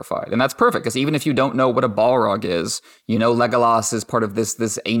looks terrified. And that's perfect, because even if you don't know what a Balrog is, you know Legolas is part of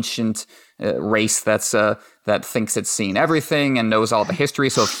this ancient race that thinks it's seen everything and knows all the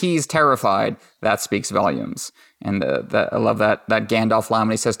history. So if he's terrified, that speaks volumes. And I love that Gandalf line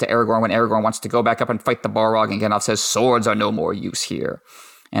when he says to Aragorn, when Aragorn wants to go back up and fight the Balrog, and Gandalf says, "Swords are no more use here."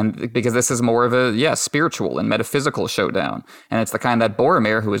 And because this is more of a, spiritual and metaphysical showdown. And it's the kind that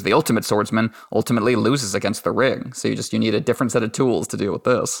Boromir, who is the ultimate swordsman, ultimately loses against the ring. So you need a different set of tools to deal with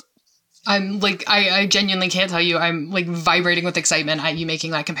this. I'm like, I genuinely can't tell you, I'm like vibrating with excitement at you making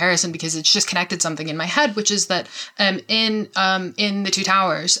that comparison, because it's just connected something in my head, which is that in the Two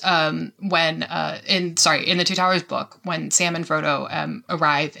Towers, in the Two Towers book, when Sam and Frodo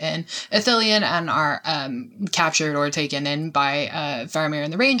arrive in Ithilien and are captured or taken in by Faramir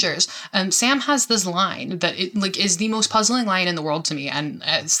and the Rangers, Sam has this line that is the most puzzling line in the world to me, and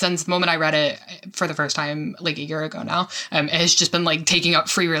since the moment I read it for the first time like a year ago now, it has just been like taking up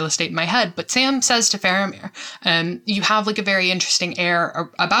free real estate in my head. But Sam says to Faramir, you have like a very interesting air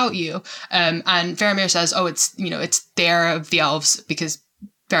about you. And Faramir says, it's the air of the elves, because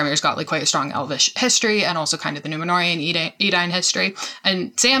Faramir's got like quite a strong elvish history and also kind of the Númenórean Edain history.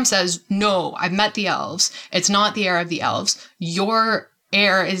 And Sam says, no, I've met the elves. It's not the air of the elves. Your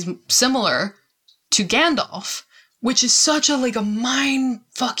air is similar to Gandalf, which is such a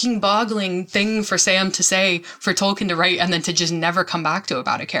mind-fucking-boggling thing for Sam to say, for Tolkien to write, and then to just never come back to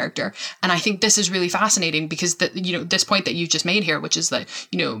about a character. And I think this is really fascinating, because this point that you just made here, which is that,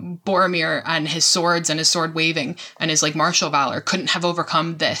 Boromir and his swords and his sword waving and his like martial valor couldn't have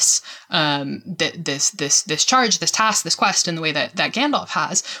overcome this charge, this task, this quest in the way that Gandalf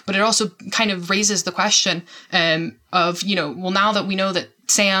has. But it also kind of raises the question of, now that we know that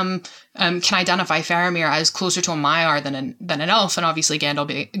Sam can identify Faramir as closer to a Maiar than an elf, and obviously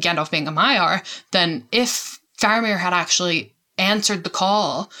Gandalf being a Maiar, then if Faramir had actually answered the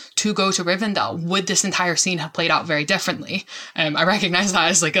call to go to Rivendell, would this entire scene have played out very differently? I recognize that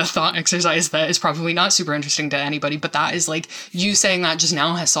as like a thought exercise that is probably not super interesting to anybody, but that is like, you saying that just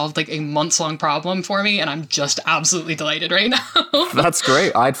now has solved like a months-long problem for me, and I'm just absolutely delighted right now. That's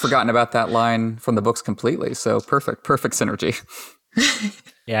great. I'd forgotten about that line from the books completely, so perfect synergy.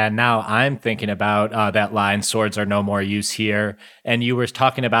 Yeah, now I'm thinking about that line, "Swords are no more use here." And you were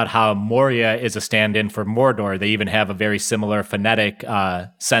talking about how Moria is a stand-in for Mordor. They even have a very similar phonetic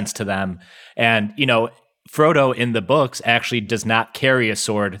sense to them. And, Frodo in the books actually does not carry a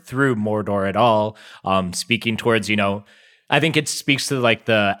sword through Mordor at all, speaking towards, I think it speaks to like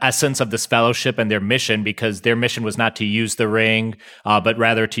the essence of this fellowship and their mission, because their mission was not to use the ring, but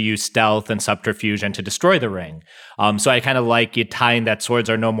rather to use stealth and subterfuge and to destroy the ring. So I kind of like it tying that swords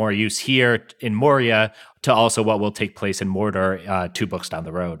are no more use here in Moria to also what will take place in Mordor 2 books down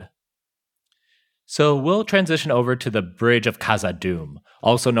the road. So we'll transition over to the Bridge of Khazad-dûm,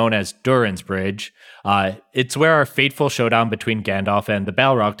 also known as Durin's Bridge. It's where our fateful showdown between Gandalf and the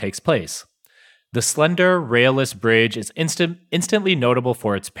Balrog takes place. The slender, railless bridge is instantly notable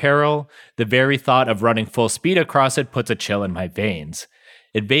for its peril. The very thought of running full speed across it puts a chill in my veins.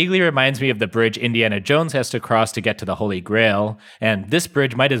 It vaguely reminds me of the bridge Indiana Jones has to cross to get to the Holy Grail, and this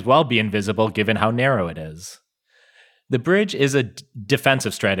bridge might as well be invisible given how narrow it is. The bridge is a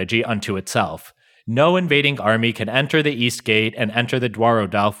defensive strategy unto itself. No invading army can enter the East Gate and enter the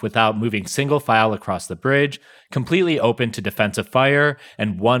Dwarrowdelf without moving single file across the bridge, completely open to defensive fire,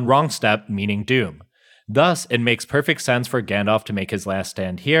 and one wrong step meaning doom. Thus, it makes perfect sense for Gandalf to make his last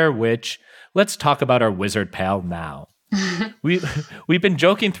stand here, which, let's talk about our wizard pal now. We've been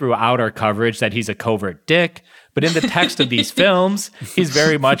joking throughout our coverage that he's a covert dick, but in the text of these films, he's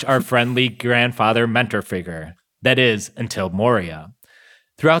very much our friendly grandfather mentor figure. That is, until Moria.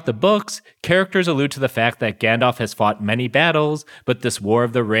 Throughout the books, characters allude to the fact that Gandalf has fought many battles, but this War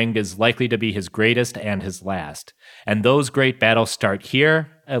of the Ring is likely to be his greatest and his last. And those great battles start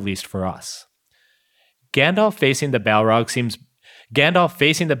here, at least for us. Gandalf facing the Balrog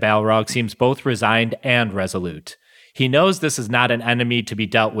seems both resigned and resolute. He knows this is not an enemy to be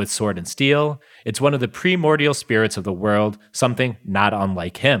dealt with sword and steel. It's one of the primordial spirits of the world, something not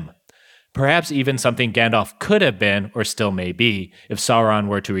unlike him. Perhaps even something Gandalf could have been, or still may be, if Sauron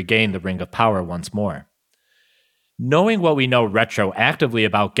were to regain the Ring of Power once more. Knowing what we know retroactively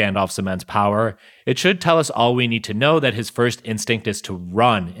about Gandalf's immense power, it should tell us all we need to know that his first instinct is to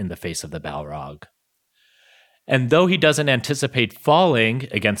run in the face of the Balrog. And though he doesn't anticipate falling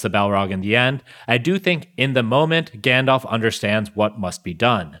against the Balrog in the end, I do think in the moment, Gandalf understands what must be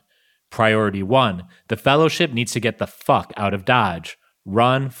done. Priority 1, the Fellowship needs to get the fuck out of Dodge.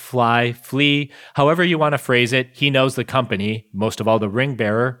 Run, fly, flee, however you want to phrase it, he knows the company, most of all the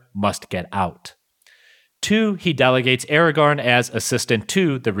Ring-bearer, must get out. 2, he delegates Aragorn as assistant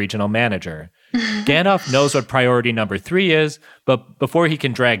to the regional manager. Gandalf knows what priority number 3 is, but before he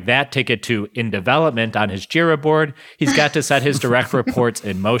can drag that ticket to in development on his Jira board, he's got to set his direct reports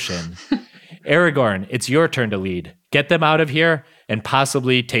in motion. Aragorn, it's your turn to lead. Get them out of here and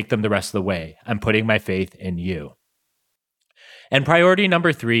possibly take them the rest of the way. I'm putting my faith in you. And priority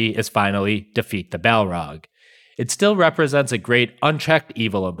number 3 is finally defeat the Balrog. It still represents a great unchecked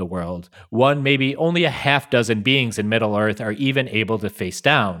evil of the world, one maybe only a half dozen beings in Middle-earth are even able to face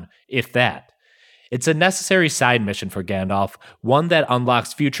down, if that. It's a necessary side mission for Gandalf, one that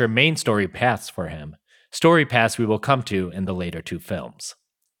unlocks future main story paths for him. Story paths we will come to in the later 2 films.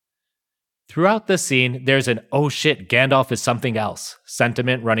 Throughout this scene, there's an oh shit, Gandalf is something else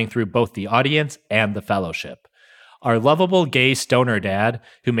sentiment running through both the audience and the Fellowship. Our lovable gay stoner dad,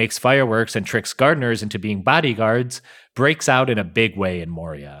 who makes fireworks and tricks gardeners into being bodyguards, breaks out in a big way in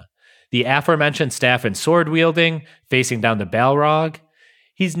Moria. The aforementioned staff and sword wielding, facing down the Balrog,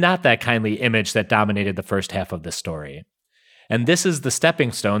 he's not that kindly image that dominated the first half of the story. And this is the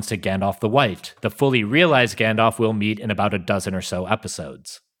stepping stones to Gandalf the White, the fully realized Gandalf we'll meet in about a dozen or so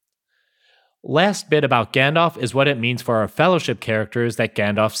episodes. Last bit about Gandalf is what it means for our Fellowship characters that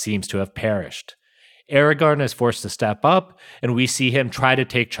Gandalf seems to have perished. Aragorn is forced to step up, and we see him try to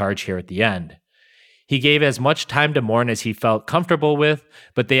take charge here at the end. He gave as much time to mourn as he felt comfortable with,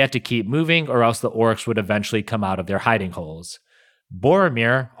 but they had to keep moving or else the orcs would eventually come out of their hiding holes.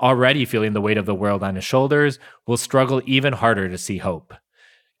 Boromir, already feeling the weight of the world on his shoulders, will struggle even harder to see hope.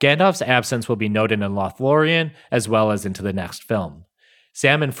 Gandalf's absence will be noted in Lothlorien as well as into the next film.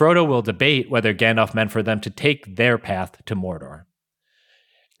 Sam and Frodo will debate whether Gandalf meant for them to take their path to Mordor.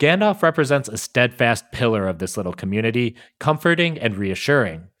 Gandalf represents a steadfast pillar of this little community, comforting and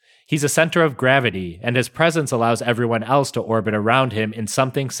reassuring. He's a center of gravity, and his presence allows everyone else to orbit around him in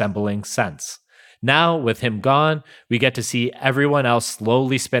something resembling sense. Now, with him gone, we get to see everyone else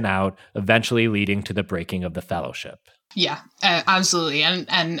slowly spin out, eventually leading to the breaking of the Fellowship. Yeah, absolutely.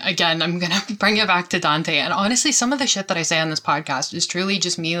 And again, I'm going to bring it back to Dante. And honestly, some of the shit that I say on this podcast is truly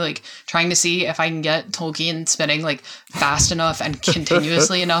just me like trying to see if I can get Tolkien spinning like fast enough and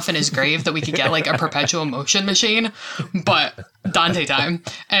continuously enough in his grave that we could get like a perpetual motion machine. But Dante time.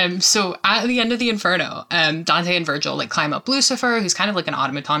 So at the end of the Inferno, Dante and Virgil like climb up Lucifer, who's kind of like an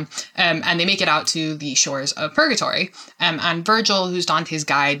automaton, and they make it out to the shores of Purgatory. And Virgil, who's Dante's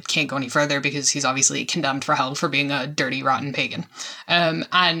guide, can't go any further because he's obviously condemned for hell for being a dirty, rotten pagan.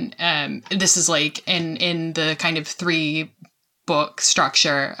 This is like in the kind of 3-book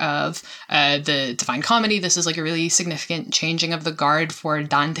structure of the Divine Comedy. This is like a really significant changing of the guard for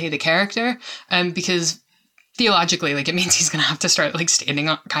Dante the character, because theologically, like, it means he's going to have to start like standing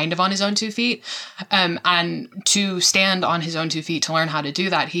kind of on his own 2 feet. And to stand on his own 2 feet, to learn how to do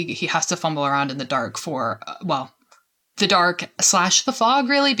that, he has to fumble around in the dark for, the dark / the fog,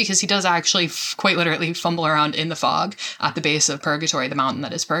 really, because he does actually quite literally fumble around in the fog at the base of Purgatory, the mountain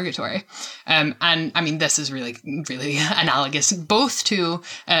that is Purgatory. And I mean, this is really, really analogous both to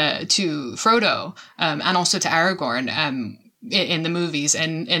Frodo and also to Aragorn. In the movies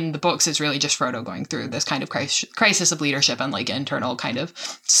and in the books, it's really just Frodo going through this kind of crisis of leadership and like internal kind of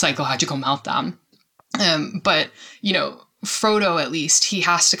psychological meltdown. But, you know, Frodo, at least, he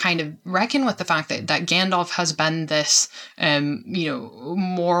has to kind of reckon with the fact that Gandalf has been this,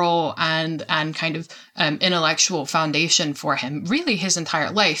 moral and kind of intellectual foundation for him really his entire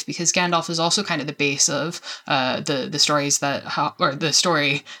life, because Gandalf is also kind of the base of the stories the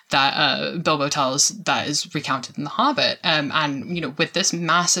story that Bilbo tells that is recounted in The Hobbit. And with this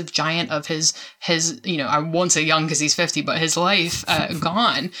massive giant of his I won't say young because he's 50, but his life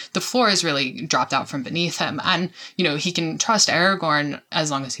gone, the floor is really dropped out from beneath him, and he can trust Aragorn as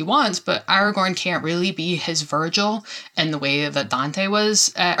long as he wants, but Aragorn can't really be his Virgil in the way that Dante was,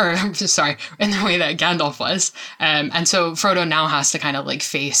 in the way that Gandalf was. And so Frodo now has to kind of like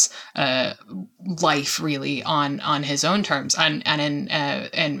face life really on his own terms. And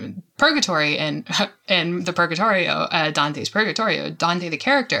in Purgatory and the Purgatorio, Dante's Purgatorio, Dante the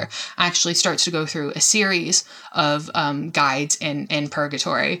character actually starts to go through a series of guides in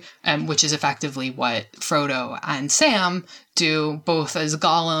Purgatory, which is effectively what Frodo and Sam do, both as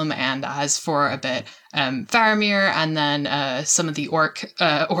Gollum and as, for a bit, Faramir, and then some of the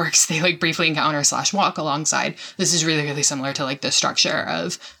orcs they like briefly encounter / walk alongside. This is really, really similar to like the structure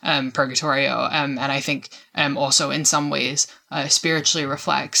of Purgatorio, and I think also in some ways spiritually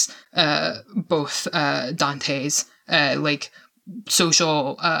reflects both Dante's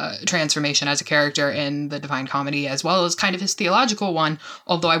social transformation as a character in the Divine Comedy, as well as kind of his theological one.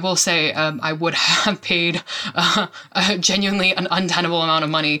 Although I will say I would have paid genuinely an untenable amount of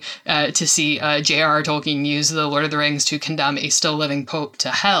money to see J.R.R. Tolkien use the Lord of the Rings to condemn a still living pope to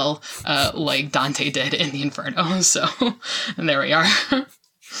hell like Dante did in the Inferno. So, and there we are.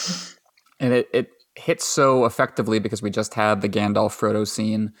 And it hits so effectively because we just had the Gandalf Frodo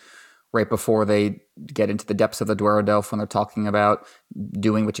scene right before they get into the depths of the Dwarrodelf, when they're talking about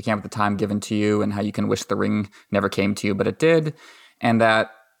doing what you can with the time given to you and how you can wish the ring never came to you, but it did. And that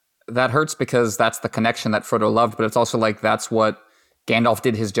hurts because that's the connection that Frodo loved, but it's also like that's what Gandalf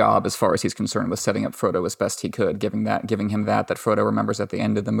did his job as far as he's concerned with setting up Frodo as best he could, giving him that Frodo remembers at the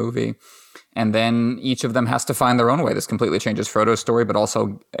end of the movie. And then each of them has to find their own way. This completely changes Frodo's story, but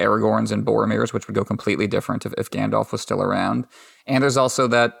also Aragorn's and Boromir's, which would go completely different if Gandalf was still around. And there's also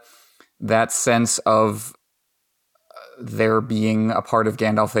that sense of there being a part of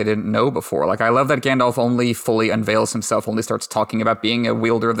Gandalf they didn't know before. Like, I love that Gandalf only fully unveils himself, only starts talking about being a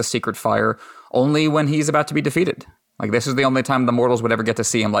wielder of the secret fire, only when he's about to be defeated. Like, this is the only time the mortals would ever get to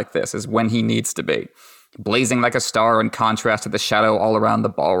see him like this, is when he needs to be. Blazing like a star in contrast to the shadow all around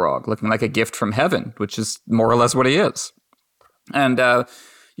the Balrog, looking like a gift from heaven, which is more or less what he is. And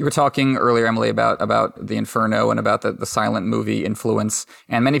you were talking earlier, Emily, about the Inferno and about the silent movie influence.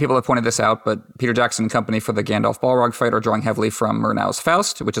 And many people have pointed this out, but Peter Jackson and company for the Gandalf Balrog fight are drawing heavily from Murnau's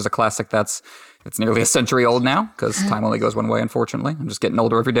Faust, which is a classic that's nearly a century old now, because time only goes one way, unfortunately. I'm just getting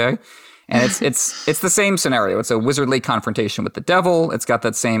older every day. And it's the same scenario. It's a wizardly confrontation with the devil. It's got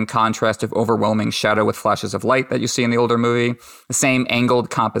that same contrast of overwhelming shadow with flashes of light that you see in the older movie. The same angled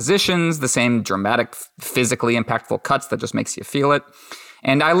compositions, the same dramatic, physically impactful cuts that just makes you feel it.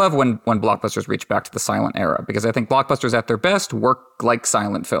 And I love when blockbusters reach back to the silent era, because I think blockbusters at their best work like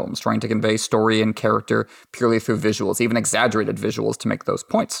silent films, trying to convey story and character purely through visuals, even exaggerated visuals to make those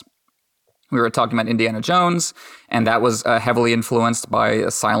points. We were talking about Indiana Jones, and that was heavily influenced by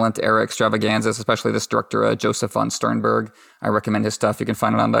silent era extravaganzas, especially this director, Joseph von Sternberg. I recommend his stuff. You can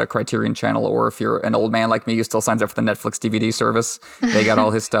find it on the Criterion Channel, or if you're an old man like me who still signs up for the Netflix DVD service, they got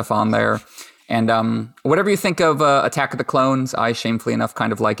all his stuff on there. And whatever you think of Attack of the Clones, I shamefully enough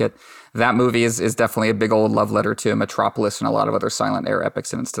kind of like it. That movie is definitely a big old love letter to Metropolis and a lot of other silent era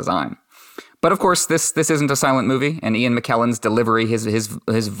epics in its design. But of course, this isn't a silent movie, and Ian McKellen's delivery, his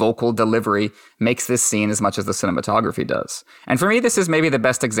vocal delivery, makes this scene as much as the cinematography does. And for me, this is maybe the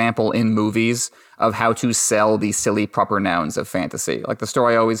best example in movies of how to sell these silly proper nouns of fantasy. Like the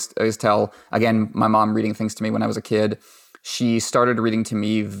story I always tell, again, my mom reading things to me when I was a kid. She started reading to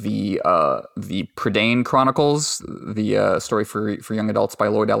me the Prydain Chronicles, the story for young adults by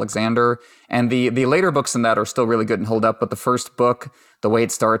Lloyd Alexander. And the later books in that are still really good and hold up. But the first book, the way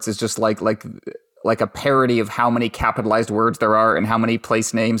it starts is just like a parody of how many capitalized words there are and how many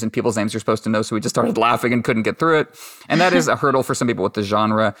place names and people's names you're supposed to know. So we just started laughing and couldn't get through it. And that is a hurdle for some people with the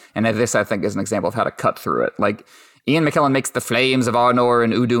genre. And this, I think, is an example of how to cut through it. Like, Ian McKellen makes the flames of Arnor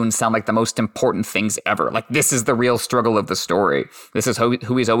and Udun sound like the most important things ever. Like, this is the real struggle of the story. This is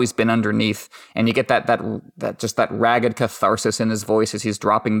who he's always been underneath. And you get that ragged catharsis in his voice as he's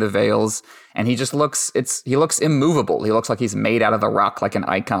dropping the veils. And he just looks immovable. He looks like he's made out of the rock, like an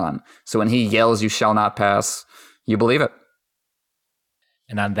icon. So when he yells, "You shall not pass," you believe it.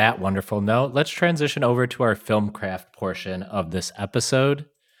 And on that wonderful note, let's transition over to our film craft portion of this episode.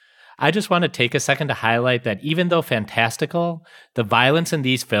 I just want to take a second to highlight that even though fantastical, the violence in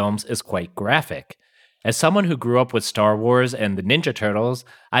these films is quite graphic. As someone who grew up with Star Wars and the Ninja Turtles,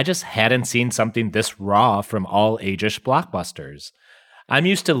 I just hadn't seen something this raw from all age-ish blockbusters. I'm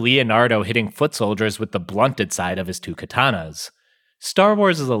used to Leonardo hitting foot soldiers with the blunted side of his two katanas. Star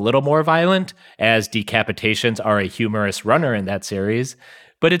Wars is a little more violent, as decapitations are a humorous runner in that series,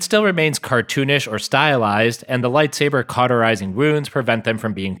 but it still remains cartoonish or stylized, and the lightsaber cauterizing wounds prevent them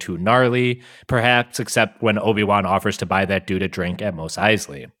from being too gnarly, perhaps except when Obi-Wan offers to buy that dude a drink at Mos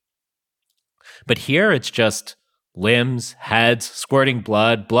Eisley. But here it's just limbs, heads, squirting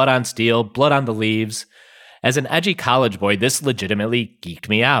blood, blood on steel, blood on the leaves. As an edgy college boy, this legitimately geeked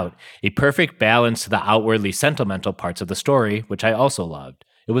me out. A perfect balance to the outwardly sentimental parts of the story, which I also loved.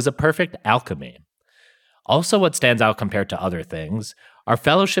 It was a perfect alchemy. Also, what stands out compared to other things, our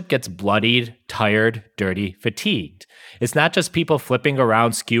fellowship gets bloodied, tired, dirty, fatigued. It's not just people flipping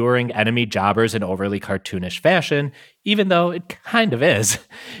around skewering enemy jobbers in overly cartoonish fashion, even though it kind of is.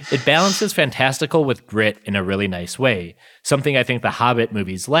 It balances fantastical with grit in a really nice way, something I think the Hobbit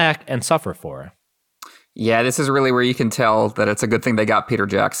movies lack and suffer for. Yeah, this is really where you can tell that it's a good thing they got Peter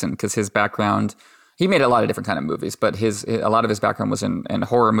Jackson, because his background, he made a lot of different kind of movies, but a lot of his background was in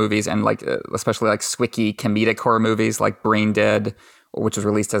horror movies, and like especially like squicky comedic horror movies like Brain Dead, which was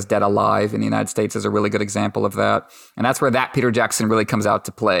released as Dead Alive in the United States, is a really good example of that. And that's where that Peter Jackson really comes out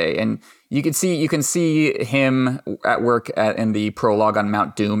to play. And you can see him at work in the prologue on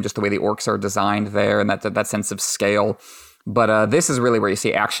Mount Doom, just the way the orcs are designed there, and that sense of scale. But this is really where you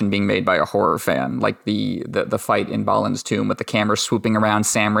see action being made by a horror fan, like the fight in Balin's tomb with the camera swooping around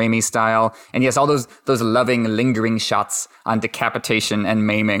Sam Raimi style. And yes, all those loving, lingering shots on decapitation and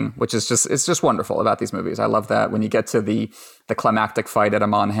maiming, which is it's just wonderful about these movies. I love that when you get to the climactic fight at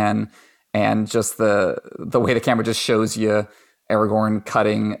Amon Hen, and just the way the camera just shows you Aragorn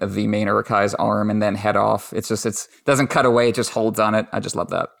cutting the main Uruk-hai's arm and then head off. It doesn't cut away, it just holds on it. I just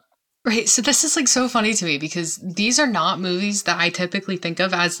love that. Right, so this is like so funny to me because these are not movies that I typically think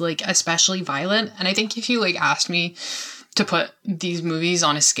of as like especially violent. And I think if you like asked me to put these movies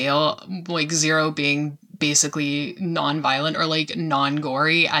on a scale, like 0 being basically non-violent or like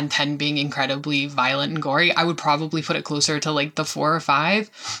non-gory and 10 being incredibly violent and gory, I would probably put it closer to like the 4 or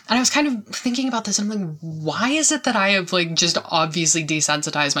 5. And I was kind of thinking about this and I'm like, why is it that I have like just obviously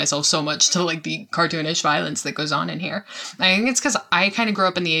desensitized myself so much to like the cartoonish violence that goes on in here? I think it's because I kind of grew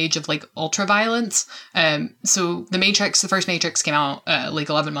up in the age of like ultra violence. So the first Matrix came out like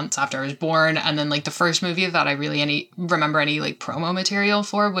 11 months after I was born, and then like the first movie that I really remember any like promo material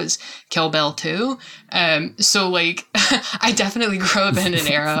for was Kill Bill 2. So like I definitely grew up in an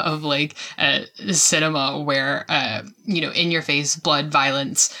era of like cinema where in your face blood,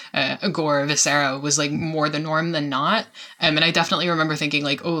 violence, gore, viscera was like more the norm than not. And I definitely remember thinking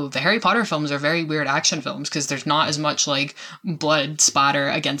like, oh, the Harry Potter films are very weird action films because there's not as much like blood spatter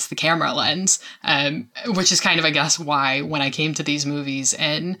against the camera lens, which is kind of, I guess, why when I came to these movies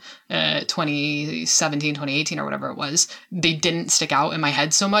in 2017, 2018 or whatever it was, they didn't stick out in my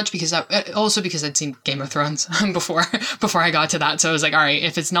head so much because I'd seen Game of Thrones before I got to that. So I was like, all right,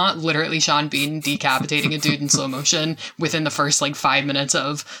 if it's not literally Sean Bean decapitating a dude in slow motion within the first like 5 minutes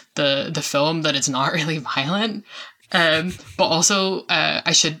of the film, that it's not really violent. But also,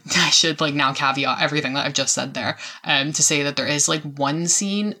 I should like now caveat everything that I've just said there, to say that there is like one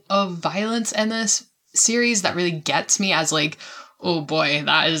scene of violence in this series that really gets me as like, oh boy,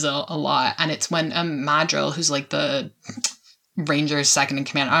 that is a lot. And it's when Madril, who's like the Ranger's second in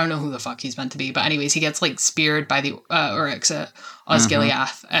command, I don't know who the fuck he's meant to be, but anyways, he gets like speared by the Uruks at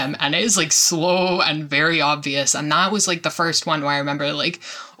Osgiliath, and it is like slow and very obvious. And that was like the first one where I remember like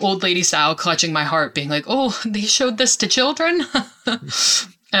old lady style clutching my heart being like, oh, they showed this to children.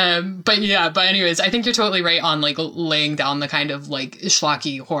 But anyways, I think you're totally right on like laying down the kind of like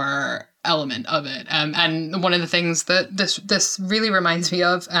schlocky horror element of it. And one of the things that this really reminds me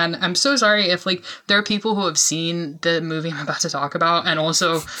of, and I'm so sorry if like there are people who have seen the movie I'm about to talk about and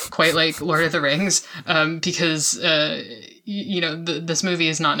also quite like Lord of the Rings, because this movie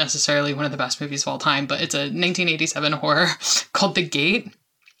is not necessarily one of the best movies of all time, but it's a 1987 horror called The Gate,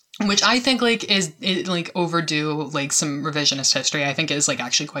 which I think like is like overdue like some revisionist history. I think is like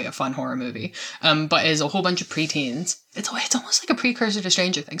actually quite a fun horror movie, but is a whole bunch of preteens. It's almost like a precursor to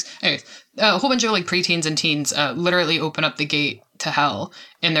Stranger Things. Anyways, a whole bunch of like preteens and teens literally open up the gate to hell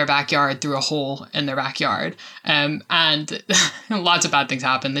in their backyard through a hole in their backyard. And lots of bad things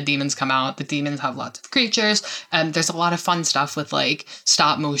happen. The demons come out. The demons have lots of creatures. And there's a lot of fun stuff with like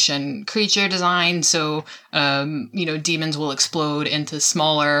stop motion creature design. So, demons will explode into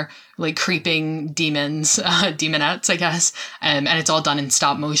smaller, like creeping demons, demonettes, I guess. And it's all done in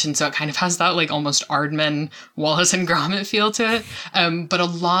stop motion. So it kind of has that like almost Aardman, Wallace and Gromit feel to it. But a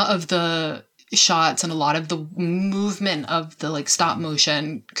lot of the shots and a lot of the movement of the like stop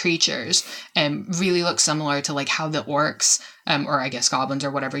motion creatures really look similar to like how the orcs or I guess goblins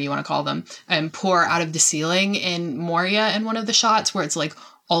or whatever you want to call them pour out of the ceiling in Moria in one of the shots, where it's like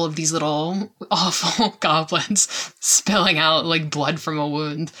all of these little awful goblins spilling out like blood from a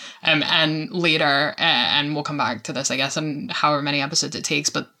wound. And later, and we'll come back to this, I guess, in however many episodes it takes,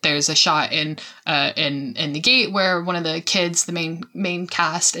 but there's a shot in the gate where one of the kids, the main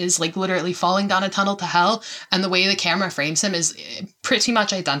cast, is like literally falling down a tunnel to hell. And the way the camera frames him is pretty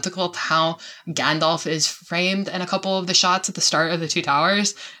much identical to how Gandalf is framed in a couple of the shots at the start of the Two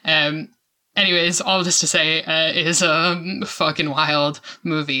Towers. Anyways, all this to say, it is a fucking wild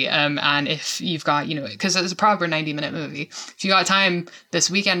movie. And if you've got, because it's a proper 90-minute movie, if you got time this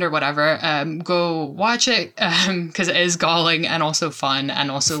weekend or whatever, go watch it, because it is galling and also fun and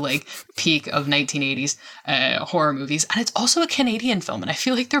also like peak of 1980s horror movies. And it's also a Canadian film, and I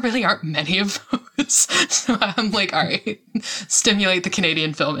feel like there really aren't many of those. So I'm like, all right, stimulate the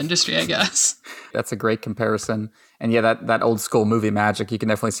Canadian film industry, I guess. That's a great comparison. And yeah, that old school movie magic, you can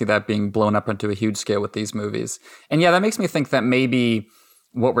definitely see that being blown up into a huge scale with these movies. And yeah, that makes me think that maybe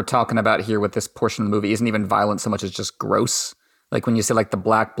what we're talking about here with this portion of the movie isn't even violent so much as just gross. Like when you see like the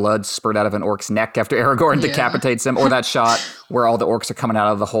black blood spurt out of an orc's neck after Aragorn decapitates him, or that shot where all the orcs are coming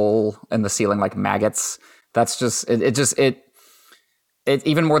out of the hole in the ceiling like maggots. That's just, it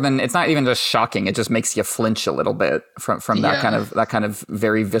even more than, it's not even just shocking. It just makes you flinch a little bit from that kind of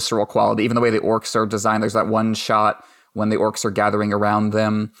very visceral quality. Even the way the orcs are designed, there's that one shot when the orcs are gathering around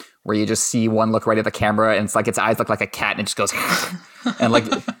them where you just see one look right at the camera and it's like its eyes look like a cat and it just goes and like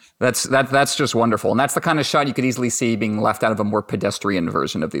that's just wonderful. And that's the kind of shot you could easily see being left out of a more pedestrian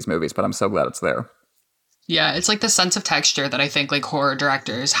version of these movies, but I'm so glad it's there. Yeah, it's like the sense of texture that I think like horror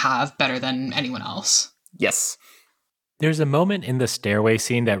directors have better than anyone else. Yes. There's a moment in the stairway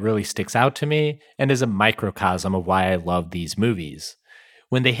scene that really sticks out to me and is a microcosm of why I love these movies.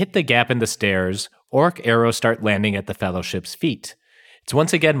 When they hit the gap in the stairs, orc arrows start landing at the Fellowship's feet. It's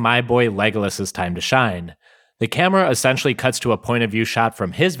once again my boy Legolas's time to shine. The camera essentially cuts to a point of view shot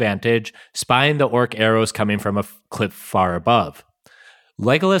from his vantage, spying the orc arrows coming from a cliff far above.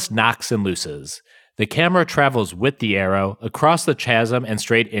 Legolas knocks and looses. The camera travels with the arrow across the chasm and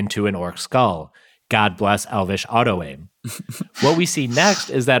straight into an orc skull. God bless Elvish auto-aim. What we see next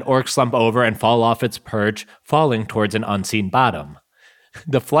is that orc slump over and fall off its perch, falling towards an unseen bottom.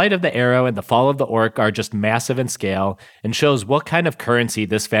 The flight of the arrow and the fall of the orc are just massive in scale and shows what kind of currency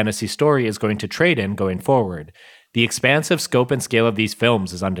this fantasy story is going to trade in going forward. The expansive scope and scale of these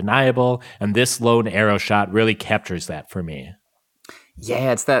films is undeniable, and this lone arrow shot really captures that for me.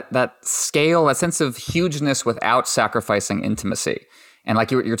 Yeah, it's that scale, that sense of hugeness without sacrificing intimacy. And like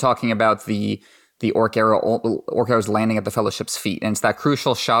you're talking about the orc arrows landing at the Fellowship's feet. And it's that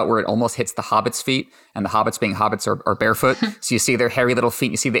crucial shot where it almost hits the hobbits' feet, and the hobbits being hobbits are barefoot. So you see their hairy little feet,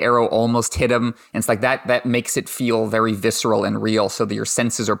 and you see the arrow almost hit them. And it's like that makes it feel very visceral and real, so that your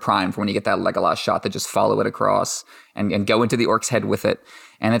senses are primed for when you get that Legolas shot, that just follow it across and go into the orc's head with it.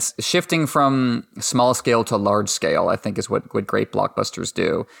 And it's shifting from small scale to large scale, I think, is what great blockbusters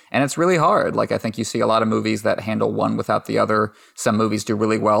do. And it's really hard. Like, I think you see a lot of movies that handle one without the other. Some movies do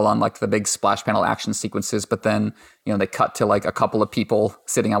really well on like the big splash panel action sequences, but then, they cut to like a couple of people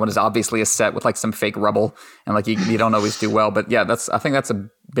sitting on what is obviously a set with like some fake rubble. And like you don't always do well. But yeah, I think that's a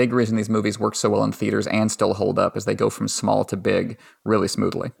big reason these movies work so well in theaters and still hold up, as they go from small to big really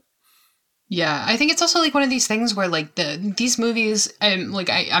smoothly. Yeah, I think it's also like one of these things where like these movies, like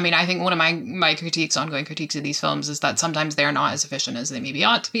I think one of my ongoing critiques of these films is that sometimes they're not as efficient as they maybe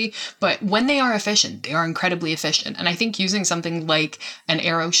ought to be, but when they are efficient, they are incredibly efficient. And I think using something like an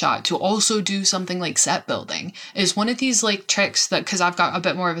arrow shot to also do something like set building is one of these like tricks that, because I've got a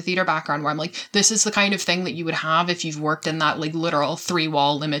bit more of a theater background where I'm like, this is the kind of thing that you would have if you've worked in that like literal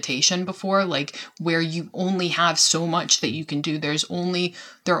 3-wall limitation before, like where you only have so much that you can do. There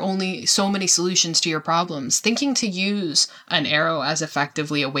are only so many solutions to your problems. Thinking to use an arrow as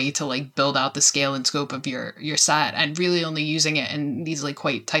effectively a way to like build out the scale and scope of your set, and really only using it in these like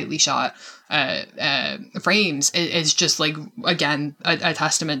quite tightly shot frames is just like, again, a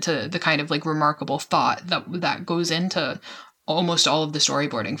testament to the kind of like remarkable thought that goes into almost all of the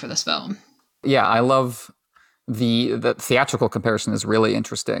storyboarding for this film. Yeah, I love the theatrical comparison is really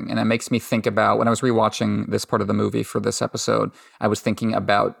interesting, and it makes me think about when I was rewatching this part of the movie for this episode. I was thinking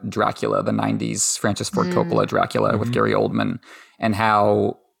about Dracula, the '90s Francis Ford Coppola Dracula with Gary Oldman, and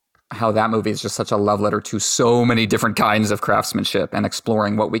how that movie is just such a love letter to so many different kinds of craftsmanship and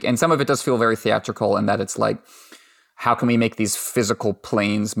exploring what we. And some of it does feel very theatrical, in that it's like, how can we make these physical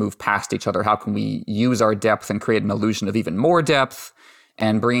planes move past each other? How can we use our depth and create an illusion of even more depth,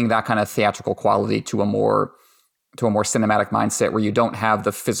 and bringing that kind of theatrical quality to a more cinematic mindset where you don't have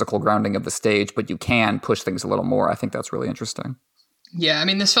the physical grounding of the stage, but you can push things a little more. I think that's really interesting. Yeah, I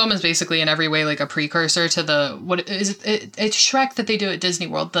mean, this film is basically in every way like a precursor to it's Shrek that they do at Disney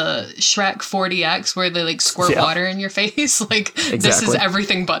World, the Shrek 4DX, where they like squirt water in your face. Like, exactly. This is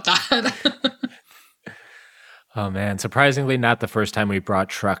everything but that. Oh man, surprisingly not the first time we brought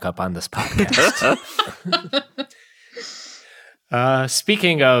Shrek up on this podcast.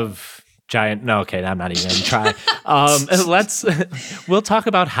 Speaking of giant, no, okay, I'm not even going to try. We'll talk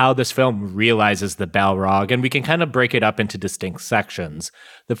about how this film realizes the Balrog, and we can kind of break it up into distinct sections.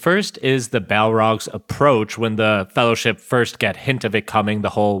 The first is the Balrog's approach when the Fellowship first get hint of it coming,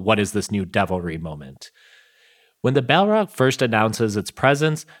 the whole "what is this new devilry" moment. When the Balrog first announces its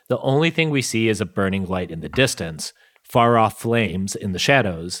presence, the only thing we see is a burning light in the distance, far-off flames in the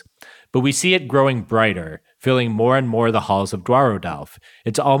shadows. But we see it growing brighter, filling more and more the halls of Dwarodalf.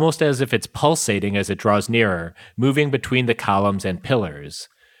 It's almost as if it's pulsating as it draws nearer, moving between the columns and pillars.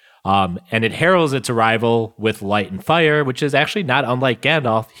 And it heralds its arrival with light and fire, which is actually not unlike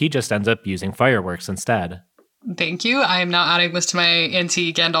Gandalf. He just ends up using fireworks instead. Thank you. I am now adding this to my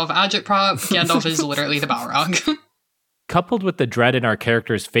anti-Gandalf agitprop. Gandalf is literally the Balrog. Coupled with the dread in our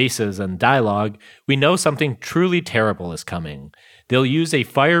characters' faces and dialogue, we know something truly terrible is coming. They'll use a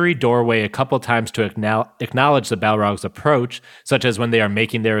fiery doorway a couple times to acknowledge the Balrog's approach, such as when they are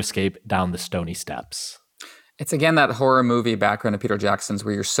making their escape down the stony steps. It's again that horror movie background of Peter Jackson's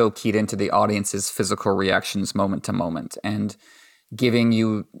where you're so keyed into the audience's physical reactions moment to moment, and giving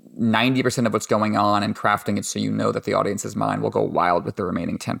you 90% of what's going on and crafting it so you know that the audience's mind will go wild with the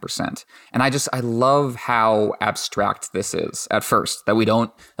remaining 10%. And I love how abstract this is at first, that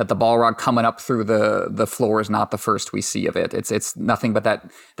the Balrog coming up through the floor is not the first we see of it. It's nothing but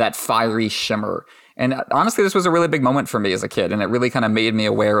that fiery shimmer. And honestly, this was a really big moment for me as a kid, and it really kind of made me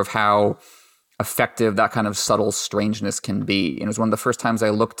aware of how effective that kind of subtle strangeness can be. And it was one of the first times I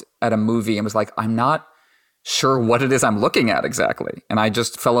looked at a movie and was like, I'm not sure what it is I'm looking at exactly. And I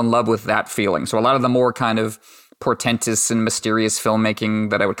just fell in love with that feeling. So a lot of the more kind of portentous and mysterious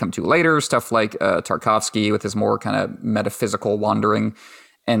filmmaking that I would come to later, stuff like Tarkovsky with his more kind of metaphysical wandering,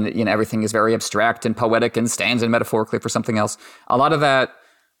 and everything is very abstract and poetic and stands in metaphorically for something else. A lot of that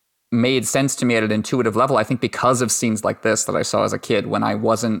made sense to me at an intuitive level, I think, because of scenes like this that I saw as a kid when I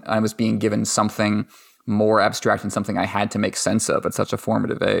was being given something more abstract and something I had to make sense of at such a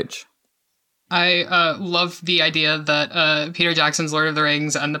formative age. I love the idea that Peter Jackson's Lord of the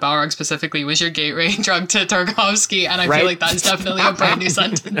Rings and the Balrog specifically was your gateway drug to Tarkovsky, and I feel like that's definitely a brand new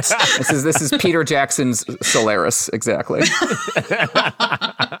sentence. This is Peter Jackson's Solaris, exactly.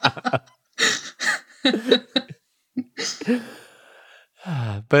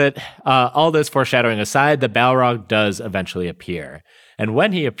 But all this foreshadowing aside, the Balrog does eventually appear. And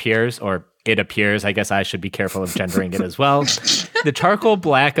when he appears, or it appears, I guess I should be careful of gendering it as well, the charcoal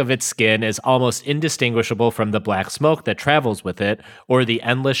black of its skin is almost indistinguishable from the black smoke that travels with it, or the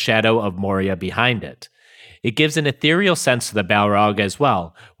endless shadow of Moria behind it. It gives an ethereal sense to the Balrog as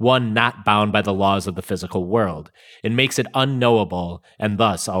well, one not bound by the laws of the physical world. It makes it unknowable, and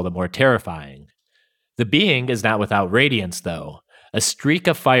thus all the more terrifying. The being is not without radiance, though. A streak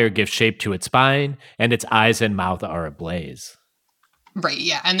of fire gives shape to its spine, and its eyes and mouth are ablaze. Right,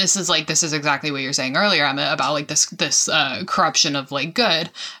 yeah, and this is exactly what you're saying earlier, Emma, about like this corruption of like good,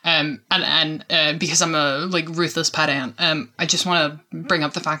 and because I'm a like ruthless pedant, I just want to bring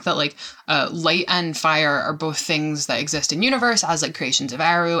up the fact that like light and fire are both things that exist in universe as like creations of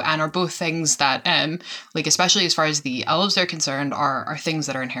Eru, and are both things that like especially as far as the elves are concerned are things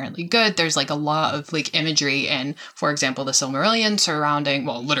that are inherently good. There's like a lot of like imagery in, for example, the Silmarillion surrounding,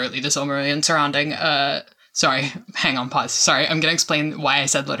 well, literally the Silmarillion surrounding Sorry, hang on, pause. Sorry, I'm going to explain why I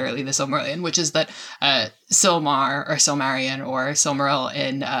said literally the Silmarillion, which is that Silmar or Silmarion or Silmaril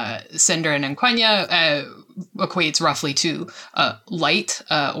in Sindarin and Quenya equates roughly to light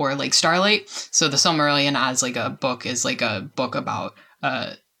or like starlight. So the Silmarillion as like a book is like a book about,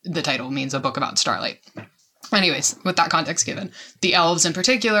 the title means a book about starlight. Anyways, with that context given, the elves in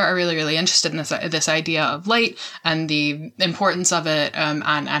particular are really, really interested in this idea of light and the importance of it,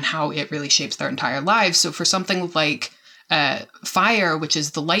 and how it really shapes their entire lives. So for something like fire, which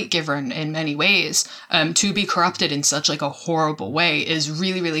is the light giver in many ways, to be corrupted in such like a horrible way is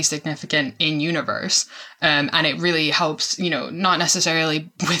really, really significant in universe. And it really helps, not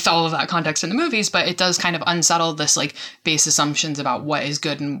necessarily with all of that context in the movies, but it does kind of unsettle this like base assumptions about what is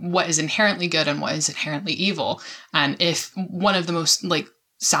good and what is inherently good and what is inherently evil. And if one of the most like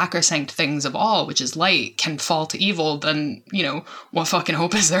sacrosanct things of all, which is light, can fall to evil, then, what fucking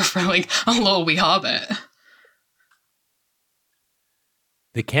hope is there for like a little wee hobbit?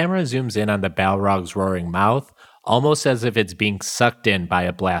 The camera zooms in on the Balrog's roaring mouth, almost as if it's being sucked in by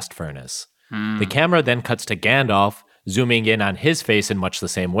a blast furnace. The camera then cuts to Gandalf, zooming in on his face in much the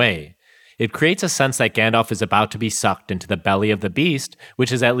same way. It creates a sense that Gandalf is about to be sucked into the belly of the beast,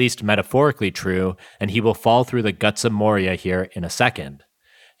 which is at least metaphorically true, and he will fall through the guts of Moria here in a second.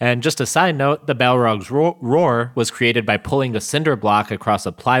 And just a side note, the Balrog's roar was created by pulling a cinder block across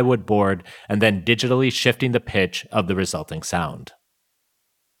a plywood board and then digitally shifting the pitch of the resulting sound.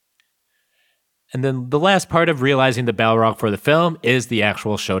 And then the last part of realizing the Balrog for the film is the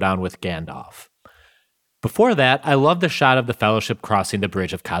actual showdown with Gandalf. Before that, I love the shot of the Fellowship crossing the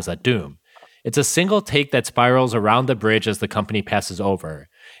bridge of Khazad-dûm. It's a single take that spirals around the bridge as the company passes over.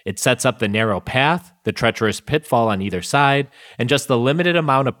 It sets up the narrow path, the treacherous pitfall on either side, and just the limited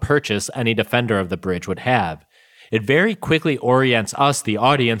amount of purchase any defender of the bridge would have. It very quickly orients us, the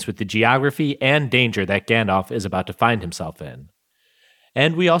audience, with the geography and danger that Gandalf is about to find himself in.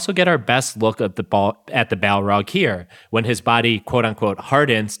 And we also get our best look at the Balrog here, when his body, quote-unquote,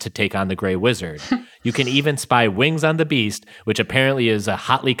 hardens to take on the Grey Wizard. You can even spy wings on the beast, which apparently is a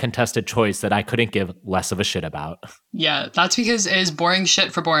hotly contested choice that I couldn't give less of a shit about. Yeah, that's because it is boring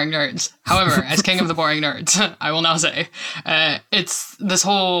shit for boring nerds. However, as king of the boring nerds, I will now say, it's this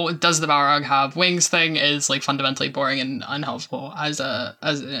whole does the Balrog have wings thing is like fundamentally boring and unhelpful as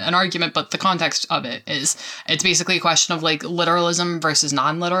an argument, but the context of it is it's basically a question of like literalism versus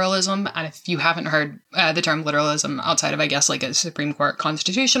non-literalism. And if you haven't heard the term literalism outside of, I guess, like a Supreme Court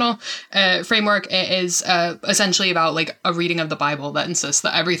constitutional framework, it is essentially about like a reading of the Bible that insists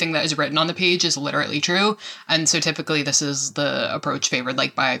that everything that is written on the page is literally true. And so typically this is the approach favored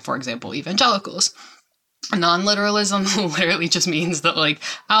like by, for example, evangelicals. Non-literalism literally just means that like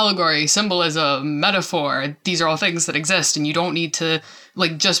allegory, symbolism, metaphor, these are all things that exist, and you don't need to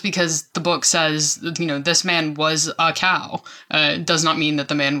like just because the book says, this man was a cow, does not mean that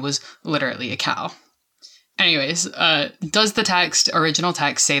the man was literally a cow. Anyways, does the original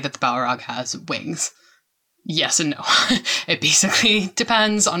text say that the Balrog has wings? Yes and no. It basically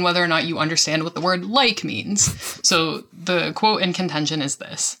depends on whether or not you understand what the word like means. So the quote in contention is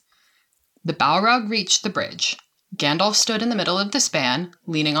this. The Balrog reached the bridge. Gandalf stood in the middle of the span,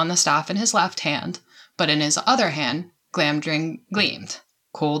 leaning on the staff in his left hand, but in his other hand, Glamdring gleamed,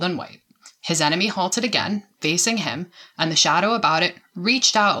 cold and white. His enemy halted again, facing him, and the shadow about it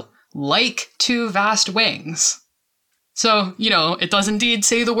reached out like two vast wings. So, it does indeed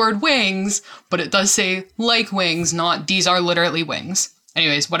say the word wings, but it does say like wings, not these are literally wings.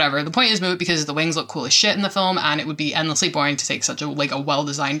 Anyways, whatever. The point is moot because the wings look cool as shit in the film, and it would be endlessly boring to take such a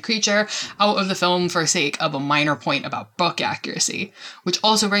well-designed creature out of the film for sake of a minor point about book accuracy. Which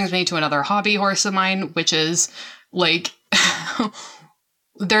also brings me to another hobby horse of mine, which is, like,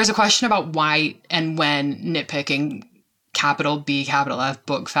 there's a question about why and when nitpicking capital B, capital F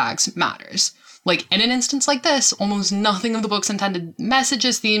book facts matters. Like, in an instance like this, almost nothing of the book's intended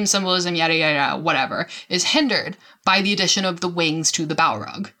messages, themes, symbolism, yada yada, whatever, is hindered by the addition of the wings to the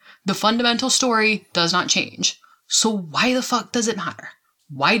Balrog. The fundamental story does not change. So why the fuck does it matter?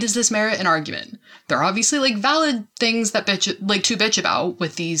 Why does this merit an argument? There are obviously, like, valid things that to bitch about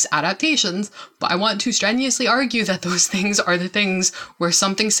with these adaptations, but I want to strenuously argue that those things are the things where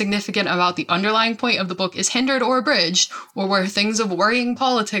something significant about the underlying point of the book is hindered or abridged, or where things of worrying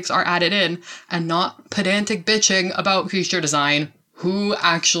politics are added in, and not pedantic bitching about creature design. Who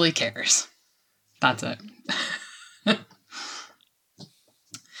actually cares? That's it.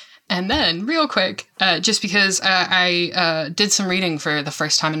 And then, real quick, just because I did some reading for the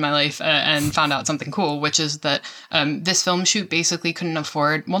first time in my life and found out something cool, which is that this film shoot basically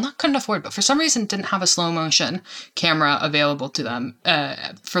not couldn't afford, but for some reason didn't have a slow motion camera available to them.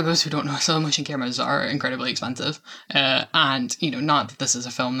 For those who don't know, slow motion cameras are incredibly expensive. And, not that this is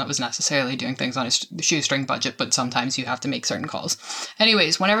a film that was necessarily doing things on a shoestring budget, but sometimes you have to make certain calls.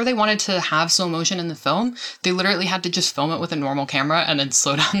 Anyways, whenever they wanted to have slow motion in the film, they literally had to just film it with a normal camera and then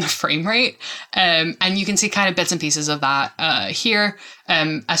slow down the frame rate. And you can see kind of bits and pieces of that here,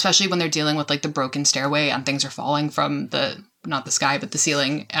 especially when they're dealing with like the broken stairway and things are falling from not the sky, but the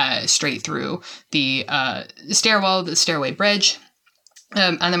ceiling straight through the stairwell, the stairway bridge.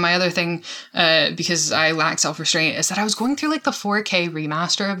 And then my other thing, because I lack self-restraint, is that I was going through like the 4K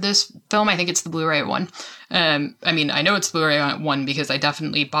remaster of this film. I think it's the Blu-ray one. I mean, I know it's the Blu-ray one because I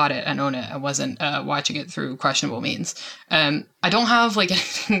definitely bought it and own it. I wasn't watching it through questionable means. I don't have like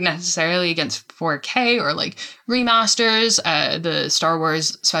anything necessarily against 4K or like remasters. The Star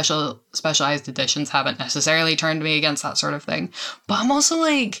Wars specialized editions haven't necessarily turned me against that sort of thing. But I'm also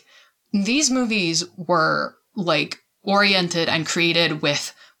like, these movies were like oriented and created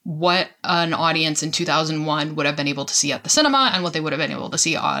with what an audience in 2001 would have been able to see at the cinema and what they would have been able to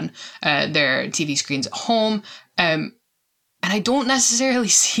see on their TV screens at home. And I don't necessarily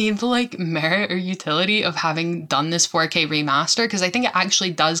see the like merit or utility of having done this 4K remaster, because I think it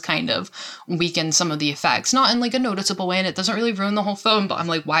actually does kind of weaken some of the effects, not in like a noticeable way, and it doesn't really ruin the whole film, but I'm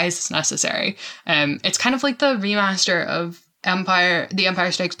like, why is this necessary? It's kind of like the remaster of The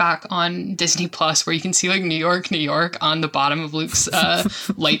Empire Strikes Back on Disney Plus, where you can see like New York on the bottom of Luke's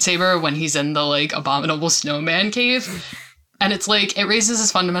lightsaber when he's in the like abominable snowman cave. And it's like, it raises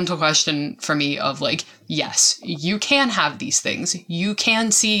this fundamental question for me of like, yes, you can have these things. You can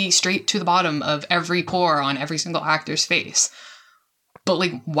see straight to the bottom of every pore on every single actor's face. But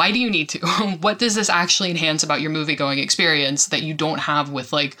like, why do you need to? What does this actually enhance about your movie-going experience that you don't have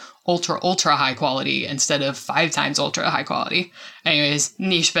with like ultra high quality instead of 5 times ultra high quality? Anyways,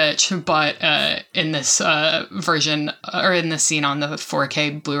 niche bitch, but in this version, or in this scene on the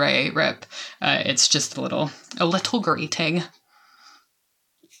 4K Blu-ray rip, it's just a little grating.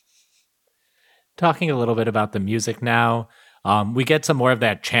 Talking a little bit about the music now. We get some more of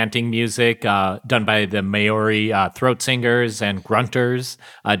that chanting music done by the Maori throat singers and grunters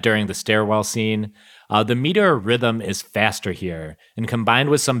during the stairwell scene. The meter rhythm is faster here, and combined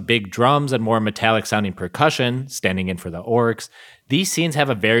with some big drums and more metallic sounding percussion, standing in for the orcs, these scenes have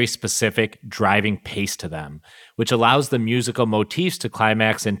a very specific driving pace to them, which allows the musical motifs to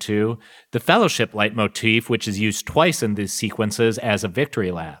climax into the Fellowship leitmotif, which is used twice in these sequences as a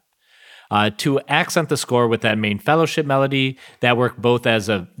victory lap. To accent the score with that main Fellowship melody that worked both as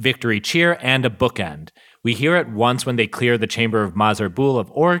a victory cheer and a bookend. We hear it once when they clear the chamber of Mazar Bul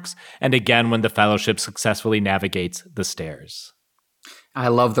of orcs, and again when the Fellowship successfully navigates the stairs. I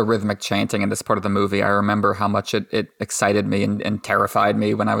love the rhythmic chanting in this part of the movie. I remember how much it excited me and terrified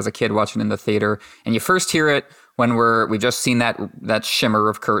me when I was a kid watching in the theater. And you first hear it when we just seen that shimmer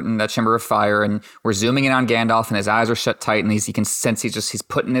of curtain, that shimmer of fire, and we're zooming in on Gandalf, and his eyes are shut tight, and you can sense he's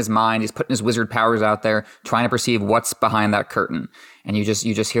putting his mind, he's putting his wizard powers out there, trying to perceive what's behind that curtain. And you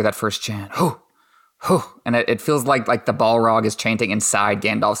just hear that first chant, "Hoo, hoo," and it feels like the Balrog is chanting inside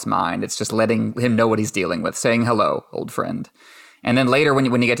Gandalf's mind. It's just letting him know what he's dealing with, saying hello, old friend. And then later, when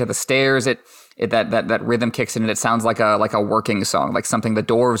you get to the stairs, that rhythm kicks in, and it sounds like a working song, like something the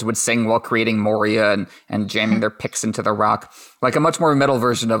dwarves would sing while creating Moria and jamming their picks into the rock, like a much more metal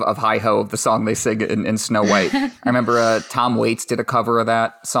version of Hi Ho, the song they sing in Snow White. I remember Tom Waits did a cover of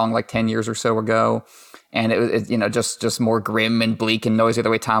that song like 10 years or so ago. And it just more grim and bleak and noisy the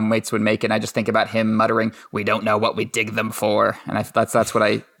way Tom Waits would make it. And I just think about him muttering, "We don't know what we dig them for." And that's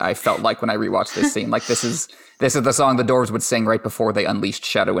what I felt like when I rewatched this scene. Like this is the song the dwarves would sing right before they unleashed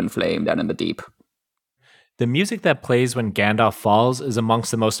Shadow and Flame down in the deep. The music that plays when Gandalf falls is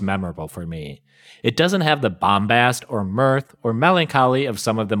amongst the most memorable for me. It doesn't have the bombast or mirth or melancholy of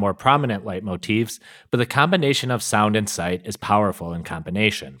some of the more prominent leitmotifs, but the combination of sound and sight is powerful in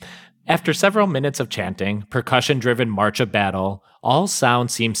combination. After several minutes of chanting, percussion-driven march of battle, all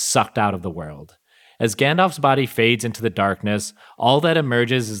sound seems sucked out of the world. As Gandalf's body fades into the darkness, all that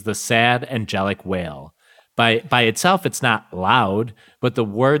emerges is the sad, angelic wail. By itself, it's not loud, but the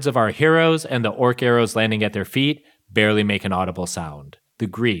words of our heroes and the orc arrows landing at their feet barely make an audible sound. The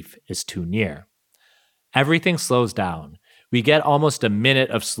grief is too near. Everything slows down. We get almost a minute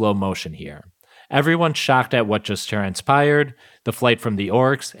of slow motion here. Everyone's shocked at what just transpired, the flight from the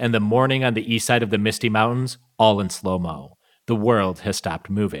orcs, and the mourning on the east side of the Misty Mountains, all in slow-mo. The world has stopped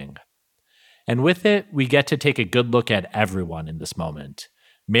moving. And with it, we get to take a good look at everyone in this moment.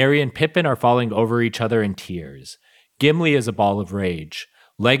 Merry and Pippin are falling over each other in tears. Gimli is a ball of rage.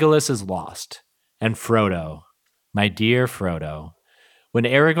 Legolas is lost. And Frodo, my dear Frodo. When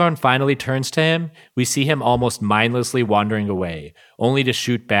Aragorn finally turns to him, we see him almost mindlessly wandering away, only to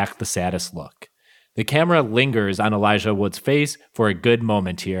shoot back the saddest look. The camera lingers on Elijah Wood's face for a good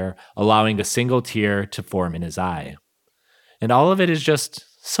moment here, allowing a single tear to form in his eye. And all of it is just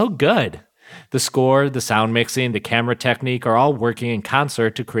so good. The score, the sound mixing, the camera technique are all working in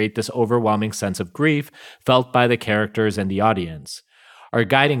concert to create this overwhelming sense of grief felt by the characters and the audience. Our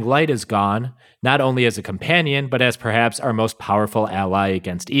guiding light is gone, not only as a companion, but as perhaps our most powerful ally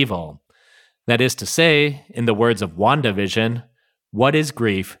against evil. That is to say, in the words of WandaVision, What is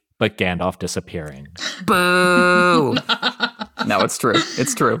grief but Gandalf disappearing? Boo! No, it's true.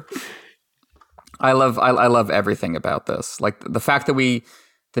 It's true. I love everything about this. Like the fact that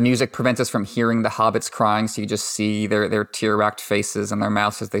the music prevents us from hearing the hobbits crying, so you just see their tear-racked faces and their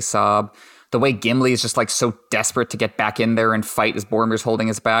mouths as they sob. The way Gimli is just like so desperate to get back in there and fight as Boromir's holding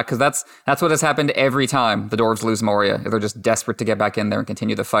his back, because that's what has happened every time the dwarves lose Moria. They're just desperate to get back in there and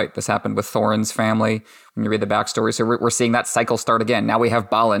continue the fight. This happened with Thorin's family when you read the backstory. So we're seeing that cycle start again. Now we have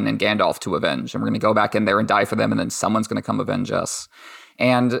Balin and Gandalf to avenge, and we're going to go back in there and die for them, and then someone's going to come avenge us.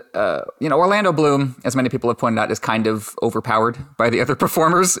 And, Orlando Bloom, as many people have pointed out, is kind of overpowered by the other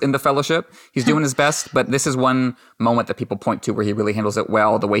performers in the Fellowship. He's doing his best, but this is one moment that people point to where he really handles it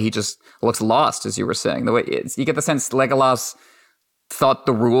well. The way he just looks lost, as you were saying. The way you get the sense Legolas thought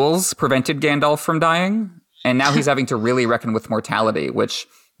the rules prevented Gandalf from dying, and now he's having to really reckon with mortality, which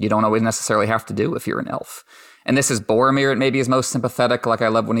you don't always necessarily have to do if you're an elf. And this is Boromir, maybe his most sympathetic. Like, I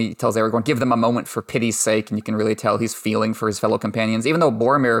love when he tells Aragorn, give them a moment for pity's sake. And you can really tell he's feeling for his fellow companions, even though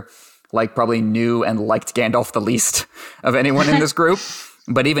Boromir, probably knew and liked Gandalf the least of anyone in this group.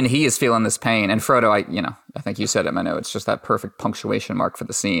 But even he is feeling this pain. And Frodo, I think you said it, Manu. It's just that perfect punctuation mark for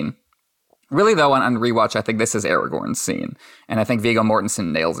the scene. Really, though, on rewatch, I think this is Aragorn's scene. And I think Viggo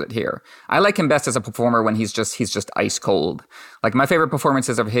Mortensen nails it here. I like him best as a performer when he's just ice cold. Like, my favorite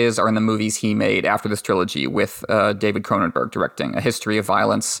performances of his are in the movies he made after this trilogy with David Cronenberg directing A History of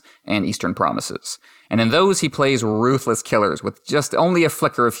Violence and Eastern Promises. And in those, he plays ruthless killers with just only a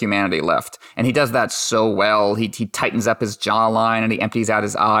flicker of humanity left. And he does that so well. He tightens up his jawline and he empties out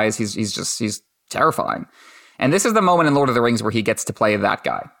his eyes. He's terrifying. And this is the moment in Lord of the Rings where he gets to play that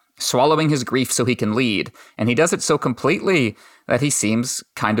guy, swallowing his grief so he can lead. And he does it so completely that he seems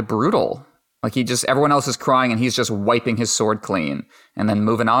kind of brutal. Like everyone else is crying and he's just wiping his sword clean and then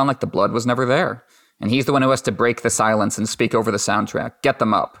moving on like the blood was never there. And he's the one who has to break the silence and speak over the soundtrack, get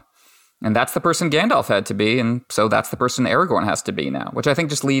them up. And that's the person Gandalf had to be, and so that's the person Aragorn has to be now, which I think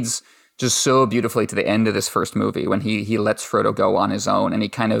just leads just so beautifully to the end of this first movie when he lets Frodo go on his own and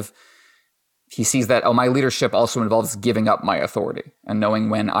he sees that, my leadership also involves giving up my authority and knowing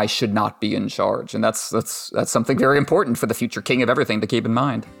when I should not be in charge. And that's something very important for the future king of everything to keep in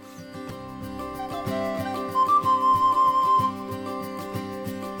mind.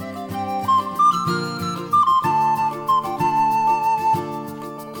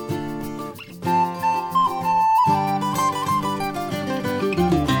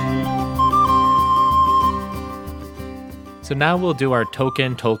 So now we'll do our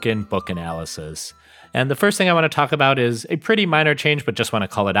Tolkien book analysis. And the first thing I want to talk about is a pretty minor change, but just want to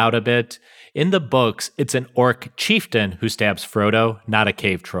call it out a bit. In the books, it's an orc chieftain who stabs Frodo, not a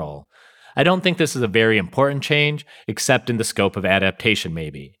cave troll. I don't think this is a very important change, except in the scope of adaptation,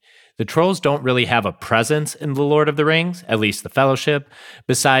 maybe. The trolls don't really have a presence in The Lord of the Rings, at least the Fellowship,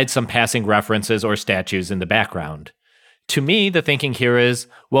 besides some passing references or statues in the background. To me, the thinking here is,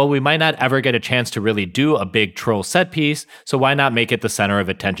 well, we might not ever get a chance to really do a big troll set piece, so why not make it the center of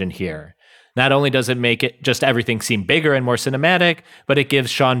attention here? Not only does it make it just everything seem bigger and more cinematic, but it gives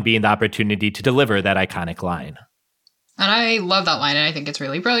Sean Bean the opportunity to deliver that iconic line. And I love that line, and I think it's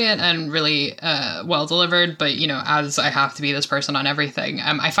really brilliant and really well delivered. But, as I have to be this person on everything,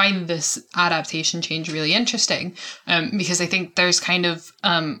 I find this adaptation change really interesting because I think there's kind of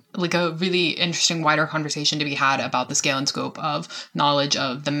like a really interesting wider conversation to be had about the scale and scope of knowledge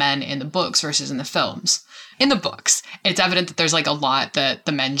of the men in the books versus in the films. In the books, it's evident that there's like a lot that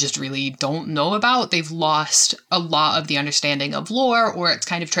the men just really don't know about. They've lost a lot of the understanding of lore, or it's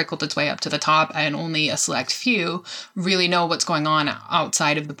kind of trickled its way up to the top, and only a select few really know what's going on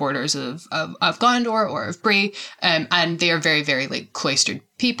outside of the borders of Gondor or of Bree, and they are very, very like cloistered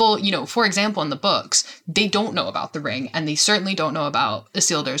people. For example, in the books, they don't know about the ring, and they certainly don't know about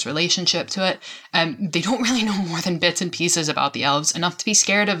Isildur's relationship to it. They don't really know more than bits and pieces about the elves, enough to be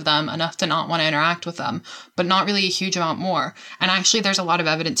scared of them, enough to not want to interact with them, but not really a huge amount more. And actually, there's a lot of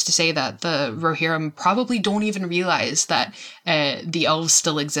evidence to say that the Rohirrim probably don't even realize that the elves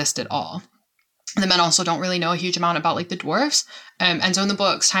still exist at all. The men also don't really know a huge amount about like the dwarves. And so in the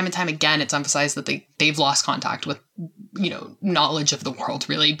books, time and time again, it's emphasized that they've lost contact with, knowledge of the world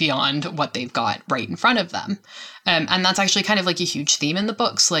really beyond what they've got right in front of them. And that's actually kind of like a huge theme in the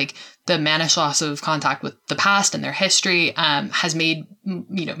books. Like the mannish loss of contact with the past and their history has made,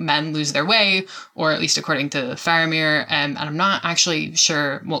 men lose their way, or at least according to Faramir. And I'm not actually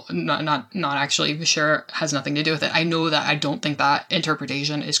sure, well, not actually sure, has nothing to do with it. I know that I don't think that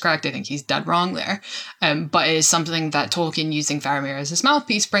interpretation is correct. I think he's dead wrong there. But it is something that Tolkien, using Faramir as his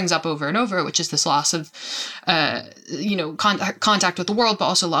mouthpiece, brings up over and over, which is this loss of contact with the world, but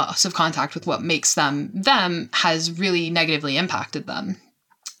also loss of contact with what makes them has really negatively impacted them.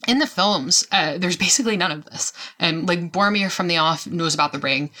 In the films, there's basically none of this. Like Boromir from the off knows about the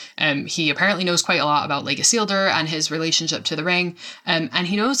ring. He apparently knows quite a lot about like Isildur and his relationship to the ring. And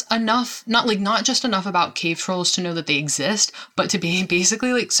he knows enough, not just enough about cave trolls to know that they exist, but to be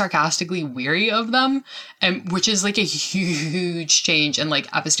basically like sarcastically weary of them, which is like a huge change in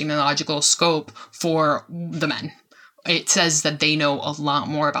like epistemological scope for the men. It says that they know a lot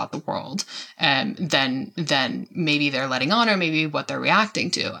more about the world than maybe they're letting on, or maybe what they're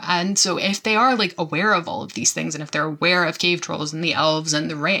reacting to. And so if they are like aware of all of these things, and if they're aware of cave trolls and the elves and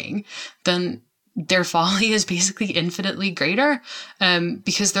the ring, then their folly is basically infinitely greater,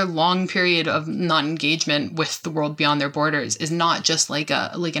 because their long period of non-engagement with the world beyond their borders is not just like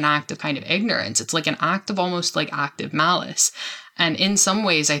an act of kind of ignorance. It's like an act of almost like active malice. And in some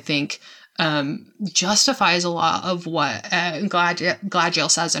ways, I think justifies a lot of what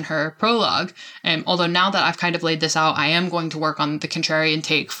Galadriel says in her prologue. Although now that I've kind of laid this out, I am going to work on the contrarian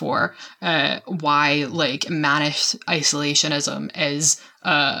take for why like mannish isolationism is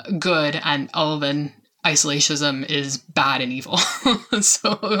good and elven isolationism is bad and evil.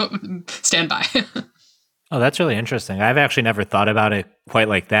 So stand by. Oh, that's really interesting. I've actually never thought about it quite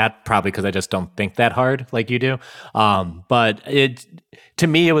like that, probably because I just don't think that hard like you do. But to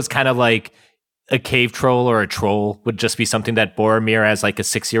me, it was kind of like a cave troll or a troll would just be something that Boromir, as like a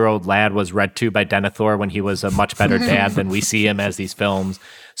 6-year-old lad, was read to by Denethor when he was a much better dad than we see him as these films.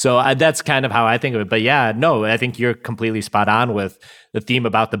 So that's kind of how I think of it. But yeah, no, I think you're completely spot on with the theme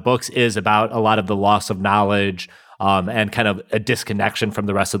about the books is about a lot of the loss of knowledge and kind of a disconnection from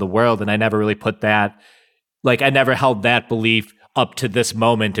the rest of the world. And I never really put that, like I never held that belief up to this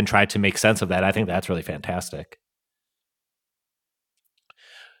moment and tried to make sense of that. I think that's really fantastic.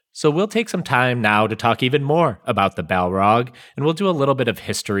 So we'll take some time now to talk even more about the Balrog, and we'll do a little bit of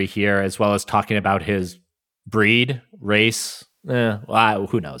history here, as well as talking about his breed, race,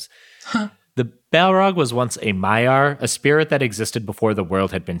 who knows. The Balrog was once a Maiar, a spirit that existed before the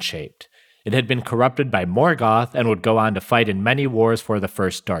world had been shaped. It had been corrupted by Morgoth and would go on to fight in many wars for the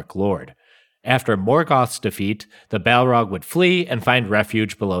first Dark Lord. After Morgoth's defeat, the Balrog would flee and find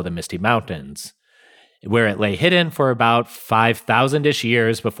refuge below the Misty Mountains, where it lay hidden for about 5,000-ish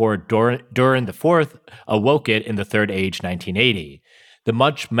years before Durin IV awoke it in the Third Age 1980. The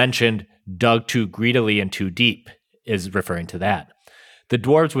much-mentioned dug too greedily and too deep is referring to that. The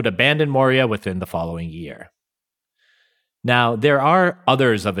dwarves would abandon Moria within the following year. Now, there are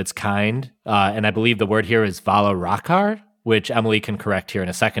others of its kind, and I believe the word here is Valarakhar, which Emily can correct here in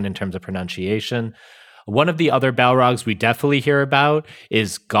a second in terms of pronunciation. One of the other Balrogs we definitely hear about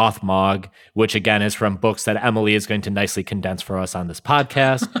is Gothmog, which again is from books that Emily is going to nicely condense for us on this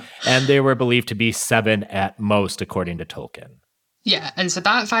podcast, and they were believed to be 7 at most, according to Tolkien. Yeah, and so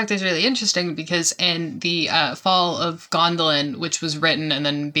that fact is really interesting because in the Fall of Gondolin, which was written and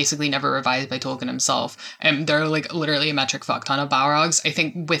then basically never revised by Tolkien himself, there are like literally a metric fuck ton of Balrogs. I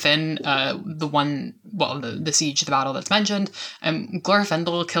think within the siege, the battle that's mentioned,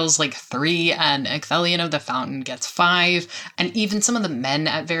 Glorfindel kills like 3 and Ecthelion of the Fountain gets 5, and even some of the men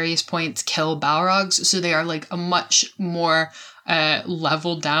at various points kill Balrogs, so they are like a much more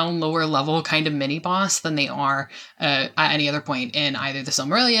level down, lower level kind of mini boss than they are at any other point in either the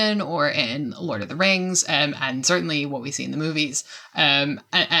Silmarillion or in Lord of the Rings, and certainly what we see in the movies.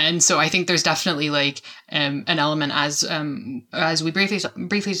 And so I think there's definitely like an element as we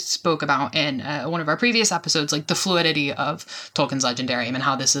briefly spoke about in one of our previous episodes, like the fluidity of Tolkien's Legendarium and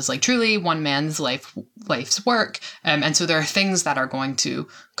how this is like truly one man's life's work. And so there are things that are going to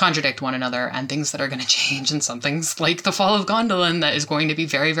contradict one another and things that are going to change, and some things like the Fall of Gondolin that is going to be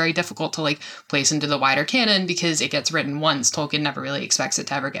very, very difficult to like place into the wider canon because it gets written once. Tolkien never really expects it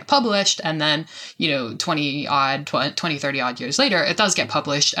to ever get published. And then, 30 odd years later, it does get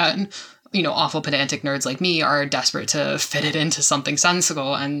published, and awful pedantic nerds like me are desperate to fit it into something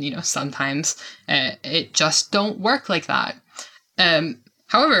sensible, and sometimes it just don't work like that.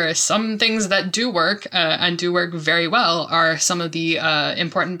 However, some things that do work and do work very well are some of the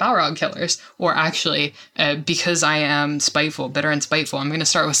important Balrog killers. Or actually, because I am bitter and spiteful, I'm going to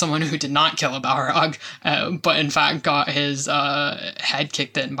start with someone who did not kill a Balrog, but in fact got his head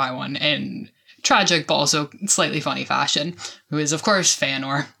kicked in by one in tragic but also slightly funny fashion, who is of course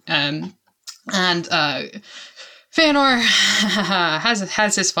Feanor. Feanor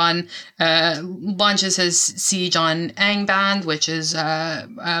has his fun, launches his siege on Angband, which is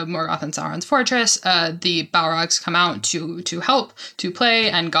Morgoth and Sauron's fortress. The Balrogs come out to help, to play,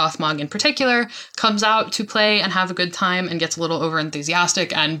 and Gothmog in particular comes out to play and have a good time and gets a little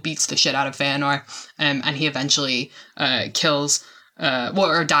overenthusiastic and beats the shit out of Feanor, and he eventually kills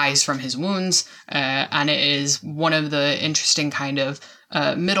or dies from his wounds, and it is one of the interesting kind of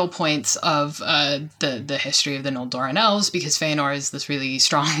middle points of the history of the Noldoran elves, because Feanor is this really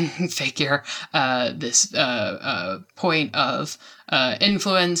strong figure, this point of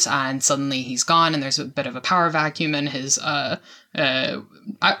influence, and suddenly he's gone, and there's a bit of a power vacuum, and his I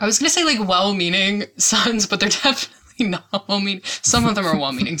was gonna say like well-meaning sons, but they're definitely not well-meaning. Some of them are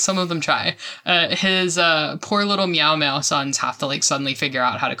well-meaning, some of them try. His poor little Meow Meow sons have to like suddenly figure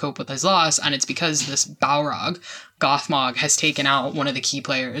out how to cope with his loss, and it's because this Balrog, Gothmog, has taken out one of the key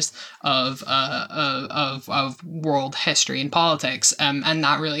players of world history and politics, and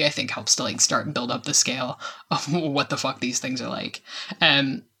that really I think helps to like start and build up the scale of what the fuck these things are like.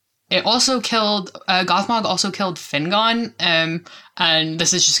 It also killed, Gothmog also killed Fingon, and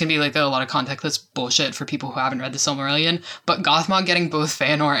this is just going to be like a lot of context that's bullshit for people who haven't read the Silmarillion, but Gothmog getting both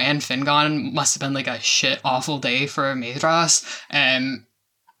Feanor and Fingon must have been like a shit awful day for Maedhros.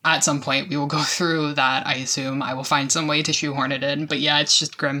 At some point we will go through that, I assume. I will find some way to shoehorn it in, but yeah, it's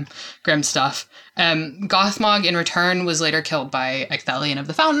just grim stuff. Gothmog, in return, was later killed by Ecthelion of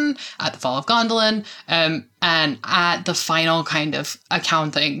the Fountain at the Fall of Gondolin, and at the final kind of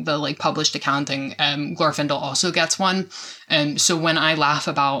accounting, the like published accounting, Glorfindel also gets one. So when I laugh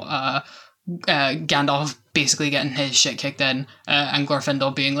about Gandalf basically getting his shit kicked in, and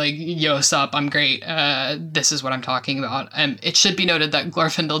Glorfindel being like, yo, sup, I'm great, this is what I'm talking about. It should be noted that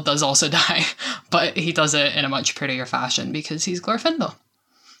Glorfindel does also die, but he does it in a much prettier fashion because he's Glorfindel.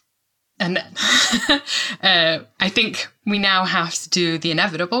 And then I think we now have to do the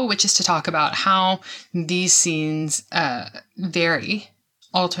inevitable, which is to talk about how these scenes vary,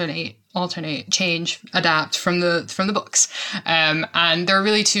 alternate, change, adapt from the books. And there are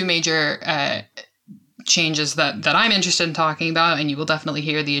really two major changes that I'm interested in talking about, and you will definitely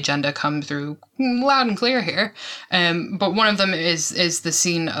hear the agenda come through loud and clear here. But one of them is the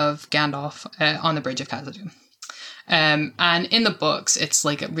scene of Gandalf on the Bridge of Khazad-dûm. And in the books, it's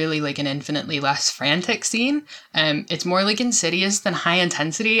like really like an infinitely less frantic scene. It's more like insidious than high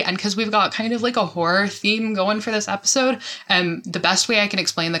intensity. And because we've got kind of like a horror theme going for this episode, the best way I can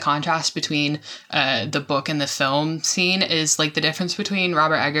explain the contrast between the book and the film scene is like the difference between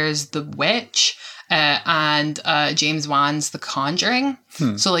Robert Eggers' The Witch and James Wan's The Conjuring.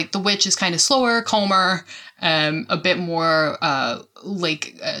 So like The Witch is kind of slower, calmer, a bit more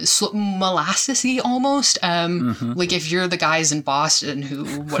molassesy almost. Like if you're the guys in Boston who,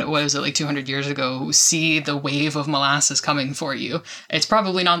 what was it, like 200 years ago, who see the wave of molasses coming for you, it's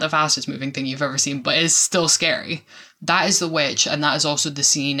probably not the fastest moving thing you've ever seen, but it's still scary. That is The Witch, and that is also the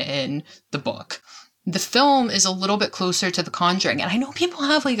scene in the book. The film is a little bit closer to The Conjuring, and I know people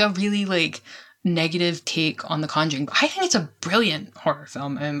have like a really like negative take on The Conjuring, but I think it's a brilliant horror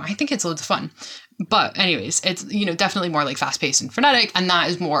film. I think it's loads of fun. But anyways, it's, you know, definitely more like fast-paced and frenetic, and that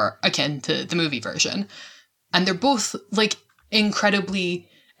is more akin to the movie version. And they're both like incredibly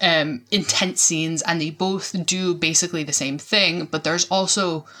intense scenes, and they both do basically the same thing, but there's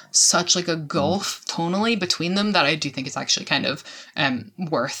also such like a gulf tonally between them that I do think it's actually kind of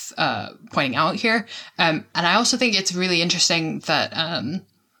worth pointing out here. And I also think it's really interesting that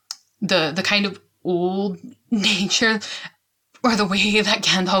the kind of old nature or the way that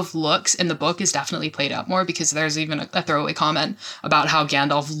Gandalf looks in the book is definitely played out more, because there's even a throwaway comment about how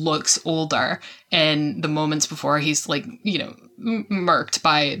Gandalf looks older in the moments before he's like, you know, murked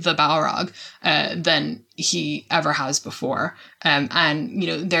by the Balrog than he ever has before. And, you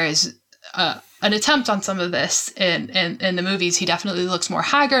know, there is an attempt on some of this in the movies. He definitely looks more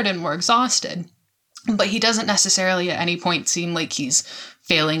haggard and more exhausted, but he doesn't necessarily at any point seem like he's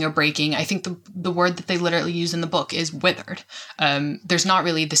failing or breaking. I think the word that they literally use in the book is withered. There's not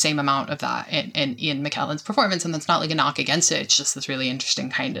really the same amount of that in Ian McKellen's performance, and that's not like a knock against it. It's just this really interesting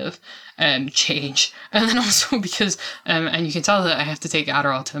kind of change. And then also because, and you can tell that I have to take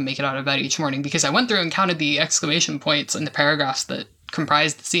Adderall to make it out of bed each morning, because I went through and counted the exclamation points in the paragraphs that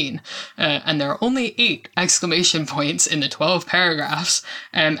comprise the scene, and there are only 8 exclamation points in the 12 paragraphs,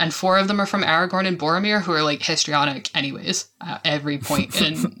 and 4 of them are from Aragorn and Boromir, who are like histrionic anyways at every point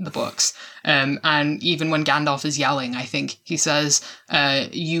in the books. And even when Gandalf is yelling, I think he says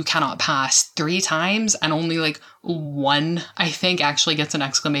you cannot pass 3 times, and only like 1 I think actually gets an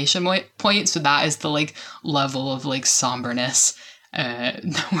exclamation point. So that is the like level of like somberness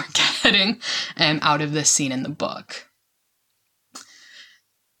that we're taking out of this scene in the book.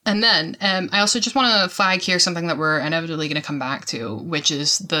 And then I also just want to flag here something that we're inevitably going to come back to, which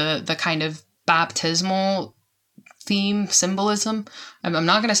is the kind of baptismal theme symbolism. I'm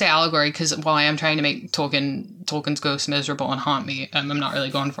not going to say allegory, because while I am trying to make Tolkien's ghost miserable and haunt me, I'm not really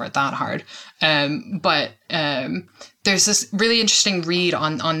going for it that hard. But there's this really interesting read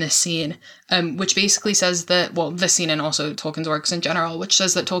on this scene, which basically says that, well, this scene and also Tolkien's works in general, which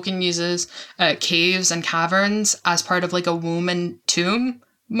says that Tolkien uses caves and caverns as part of like a womb and tomb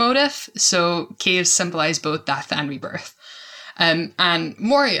motif. So caves symbolize both death and rebirth. And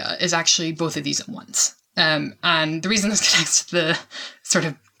Moria is actually both of these at once. And the reason this connects to the sort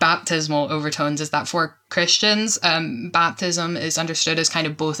of baptismal overtones is that for Christians, baptism is understood as kind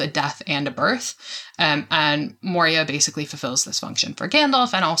of both a death and a birth. And Moria basically fulfills this function for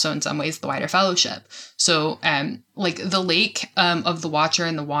Gandalf and also in some ways the wider fellowship. So like the lake of the Watcher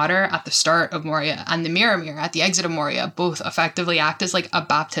in the water at the start of Moria and the Mirror at the exit of Moria both effectively act as like a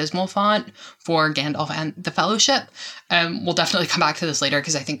baptismal font for Gandalf and the fellowship. We'll definitely come back to this later,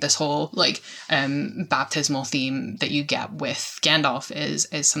 because I think this whole like baptismal theme that you get with Gandalf is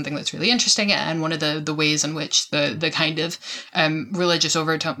something that's really interesting, and one of the ways in which the kind of religious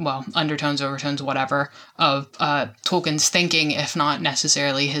undertones, whatever, of Tolkien's thinking, if not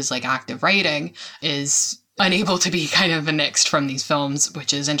necessarily his like active writing, is unable to be kind of annexed from these films,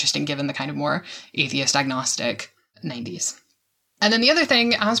 which is interesting given the kind of more atheist agnostic 90s. And then the other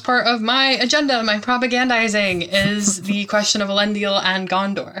thing, as part of my agenda, my propagandizing, is the question of Elendil and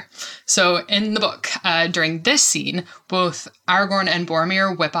Gondor. So in the book, during this scene, both Aragorn and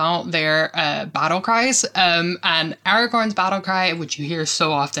Boromir whip out their battle cries. And Aragorn's battle cry, which you hear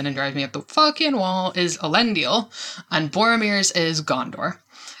so often and drives me up the fucking wall, is Elendil, and Boromir's is Gondor.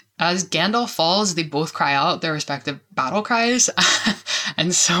 As Gandalf falls, they both cry out their respective battle cries.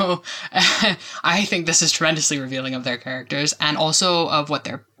 And so I think this is tremendously revealing of their characters and also of what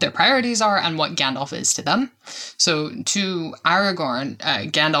their priorities are and what Gandalf is to them. So to Aragorn,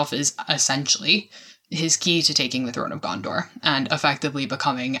 Gandalf is essentially his key to taking the throne of Gondor and effectively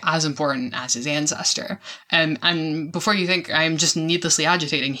becoming as important as his ancestor. And before you think I'm just needlessly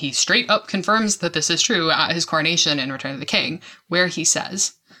agitating, he straight up confirms that this is true at his coronation in Return of the King, where he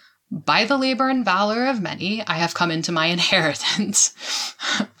says, "By the labor and valor of many, I have come into my inheritance."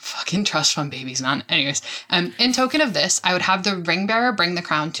 Fucking trust fund babies, man. Anyways, in token of this, I would have the ring bearer bring the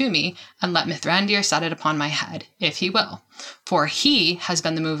crown to me and let Mithrandir set it upon my head, if he will. For he has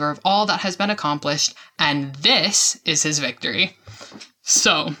been the mover of all that has been accomplished, and this is his victory.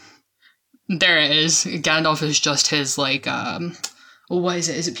 So, there it is. Gandalf is just his, like, what is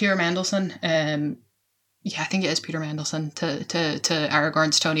it? Is it Peter Mandelson? Yeah, I think it is Peter Mandelson to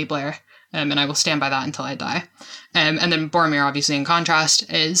Aragorn's Tony Blair. And I will stand by that until I die. And then Boromir, obviously, in contrast,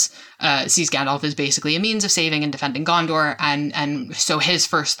 sees Gandalf as basically a means of saving and defending Gondor. And so his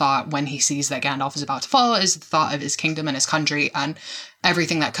first thought when he sees that Gandalf is about to fall is the thought of his kingdom and his country and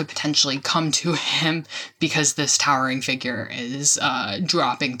everything that could potentially come to him because this towering figure is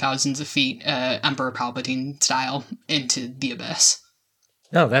dropping thousands of feet, Emperor Palpatine style, into the abyss.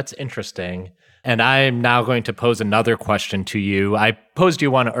 Oh, that's interesting. And I'm now going to pose another question to you. I posed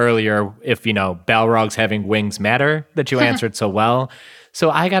you one earlier, if, Balrogs having wings matter, that you answered so well. So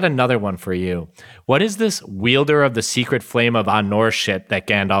I got another one for you. What is this wielder of the secret flame of Anor ship that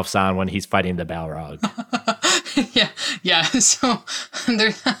Gandalf's on when he's fighting the Balrog? Yeah. So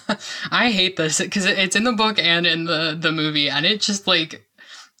I hate this because it's in the book and in the movie, and it just like,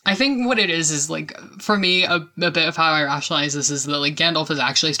 I think what it is like, for me, a bit of how I rationalize this is that, like, Gandalf is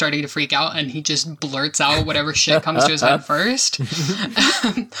actually starting to freak out and he just blurts out whatever shit comes to his head first.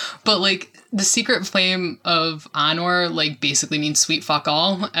 But, like, the secret flame of Anor, like, basically means sweet fuck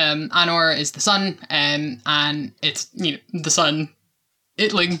all. Anor is the sun, and it's, the sun,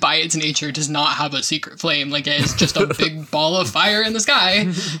 it, like, by its nature does not have a secret flame. Like, it is just a big ball of fire in the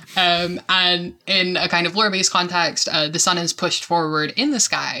sky. And in a kind of lore-based context, the sun is pushed forward in the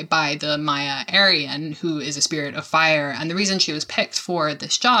sky by the Maya Arian, who is a spirit of fire. And the reason she was picked for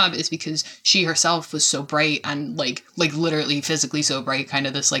this job is because she herself was so bright and, like literally physically so bright, kind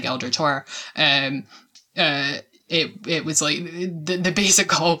of this, like, eldritch horror. It was like, the basic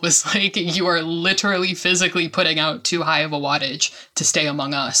goal was like, you are literally physically putting out too high of a wattage to stay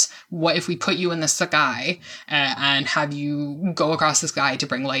among us. What if we put you in the sky and have you go across the sky to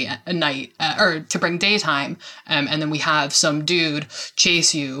bring light at night, or to bring daytime, and then we have some dude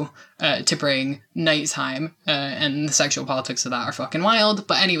chase you to bring nighttime, and the sexual politics of that are fucking wild.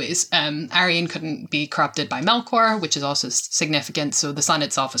 But anyways, Arian couldn't be corrupted by Melkor, which is also significant, so the sun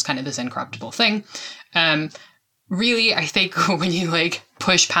itself is kind of this incorruptible thing. really, I think when you like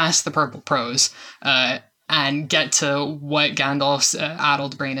push past the purple prose, and get to what Gandalf's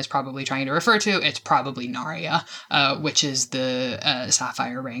addled brain is probably trying to refer to, it's probably Narya, which is the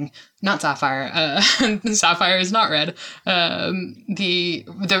sapphire ring. Not sapphire. Sapphire is not red. The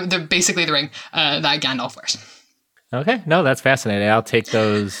basically the ring that Gandalf wears. Okay, no, that's fascinating. I'll take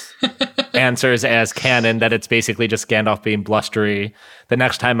those answers as canon, that it's basically just Gandalf being blustery. The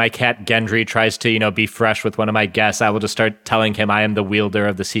next time my cat Gendry tries to, be fresh with one of my guests, I will just start telling him I am the wielder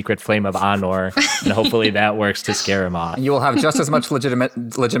of the secret flame of Anor, and hopefully that works to scare him off. You will have just as much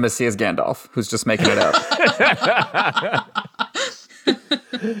legitimacy as Gandalf, who's just making it up.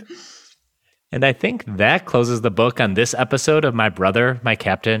 And I think that closes the book on this episode of My Brother, My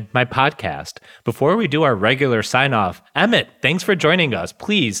Captain, My Podcast. Before we do our regular sign-off, Emmett, thanks for joining us.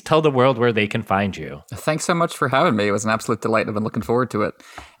 Please tell the world where they can find you. Thanks so much for having me. It was an absolute delight. I've been looking forward to it.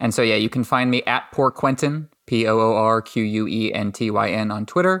 And so, you can find me at Poor Quentin, PoorQuentyn on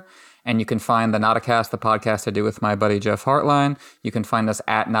Twitter. And you can find the Nauticast, the podcast I do with my buddy Jeff Hartline. You can find us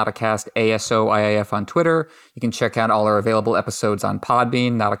at Nauticast ASOIAF on Twitter. You can check out all our available episodes on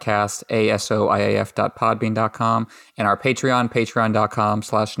Podbean, Nauticast ASOIAF.podbean.com. And our Patreon,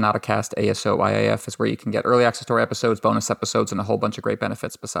 patreon.com/Nauticast ASOIAF is where you can get early access to our episodes, bonus episodes, and a whole bunch of great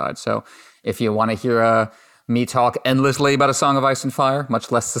benefits besides. So if you want to hear me talk endlessly about A Song of Ice and Fire,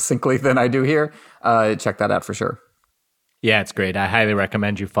 much less succinctly than I do here, check that out for sure. Yeah, it's great. I highly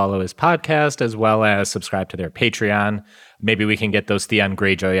recommend you follow his podcast as well as subscribe to their Patreon. Maybe we can get those Theon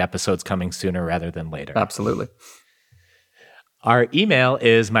Greyjoy episodes coming sooner rather than later. Absolutely. Our email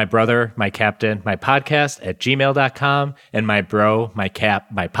is mybrothers.mycaptain.mypodcast@gmail.com and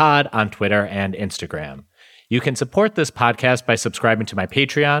mybro.mycap.mypod on Twitter and Instagram. You can support this podcast by subscribing to my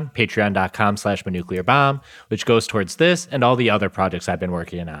Patreon, patreon.com/manuclearbomb, which goes towards this and all the other projects I've been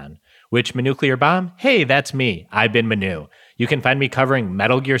working on. Which Manuclear Bomb? Hey, that's me. I've been Manu. You can find me covering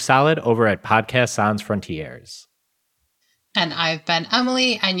Metal Gear Solid over at Podcast Sans Frontiers. And I've been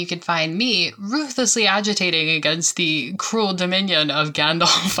Emily, and you can find me ruthlessly agitating against the cruel dominion of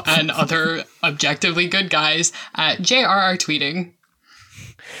Gandalf and other objectively good guys at JRR Tweeting.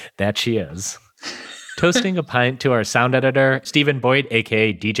 That she is. Toasting a pint to our sound editor, Stephen Boyd,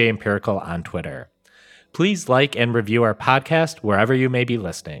 aka DJ Empirical on Twitter. Please like and review our podcast wherever you may be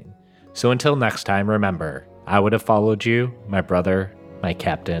listening. So until next time, remember, I would have followed you, my brother, my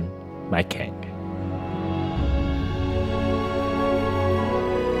captain, my king.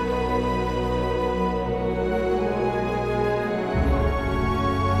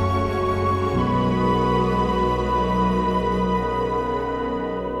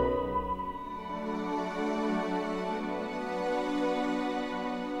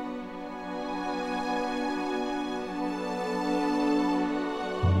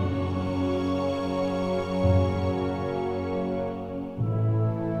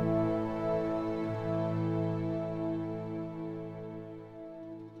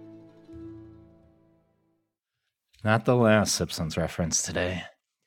 Not the last Simpsons reference today.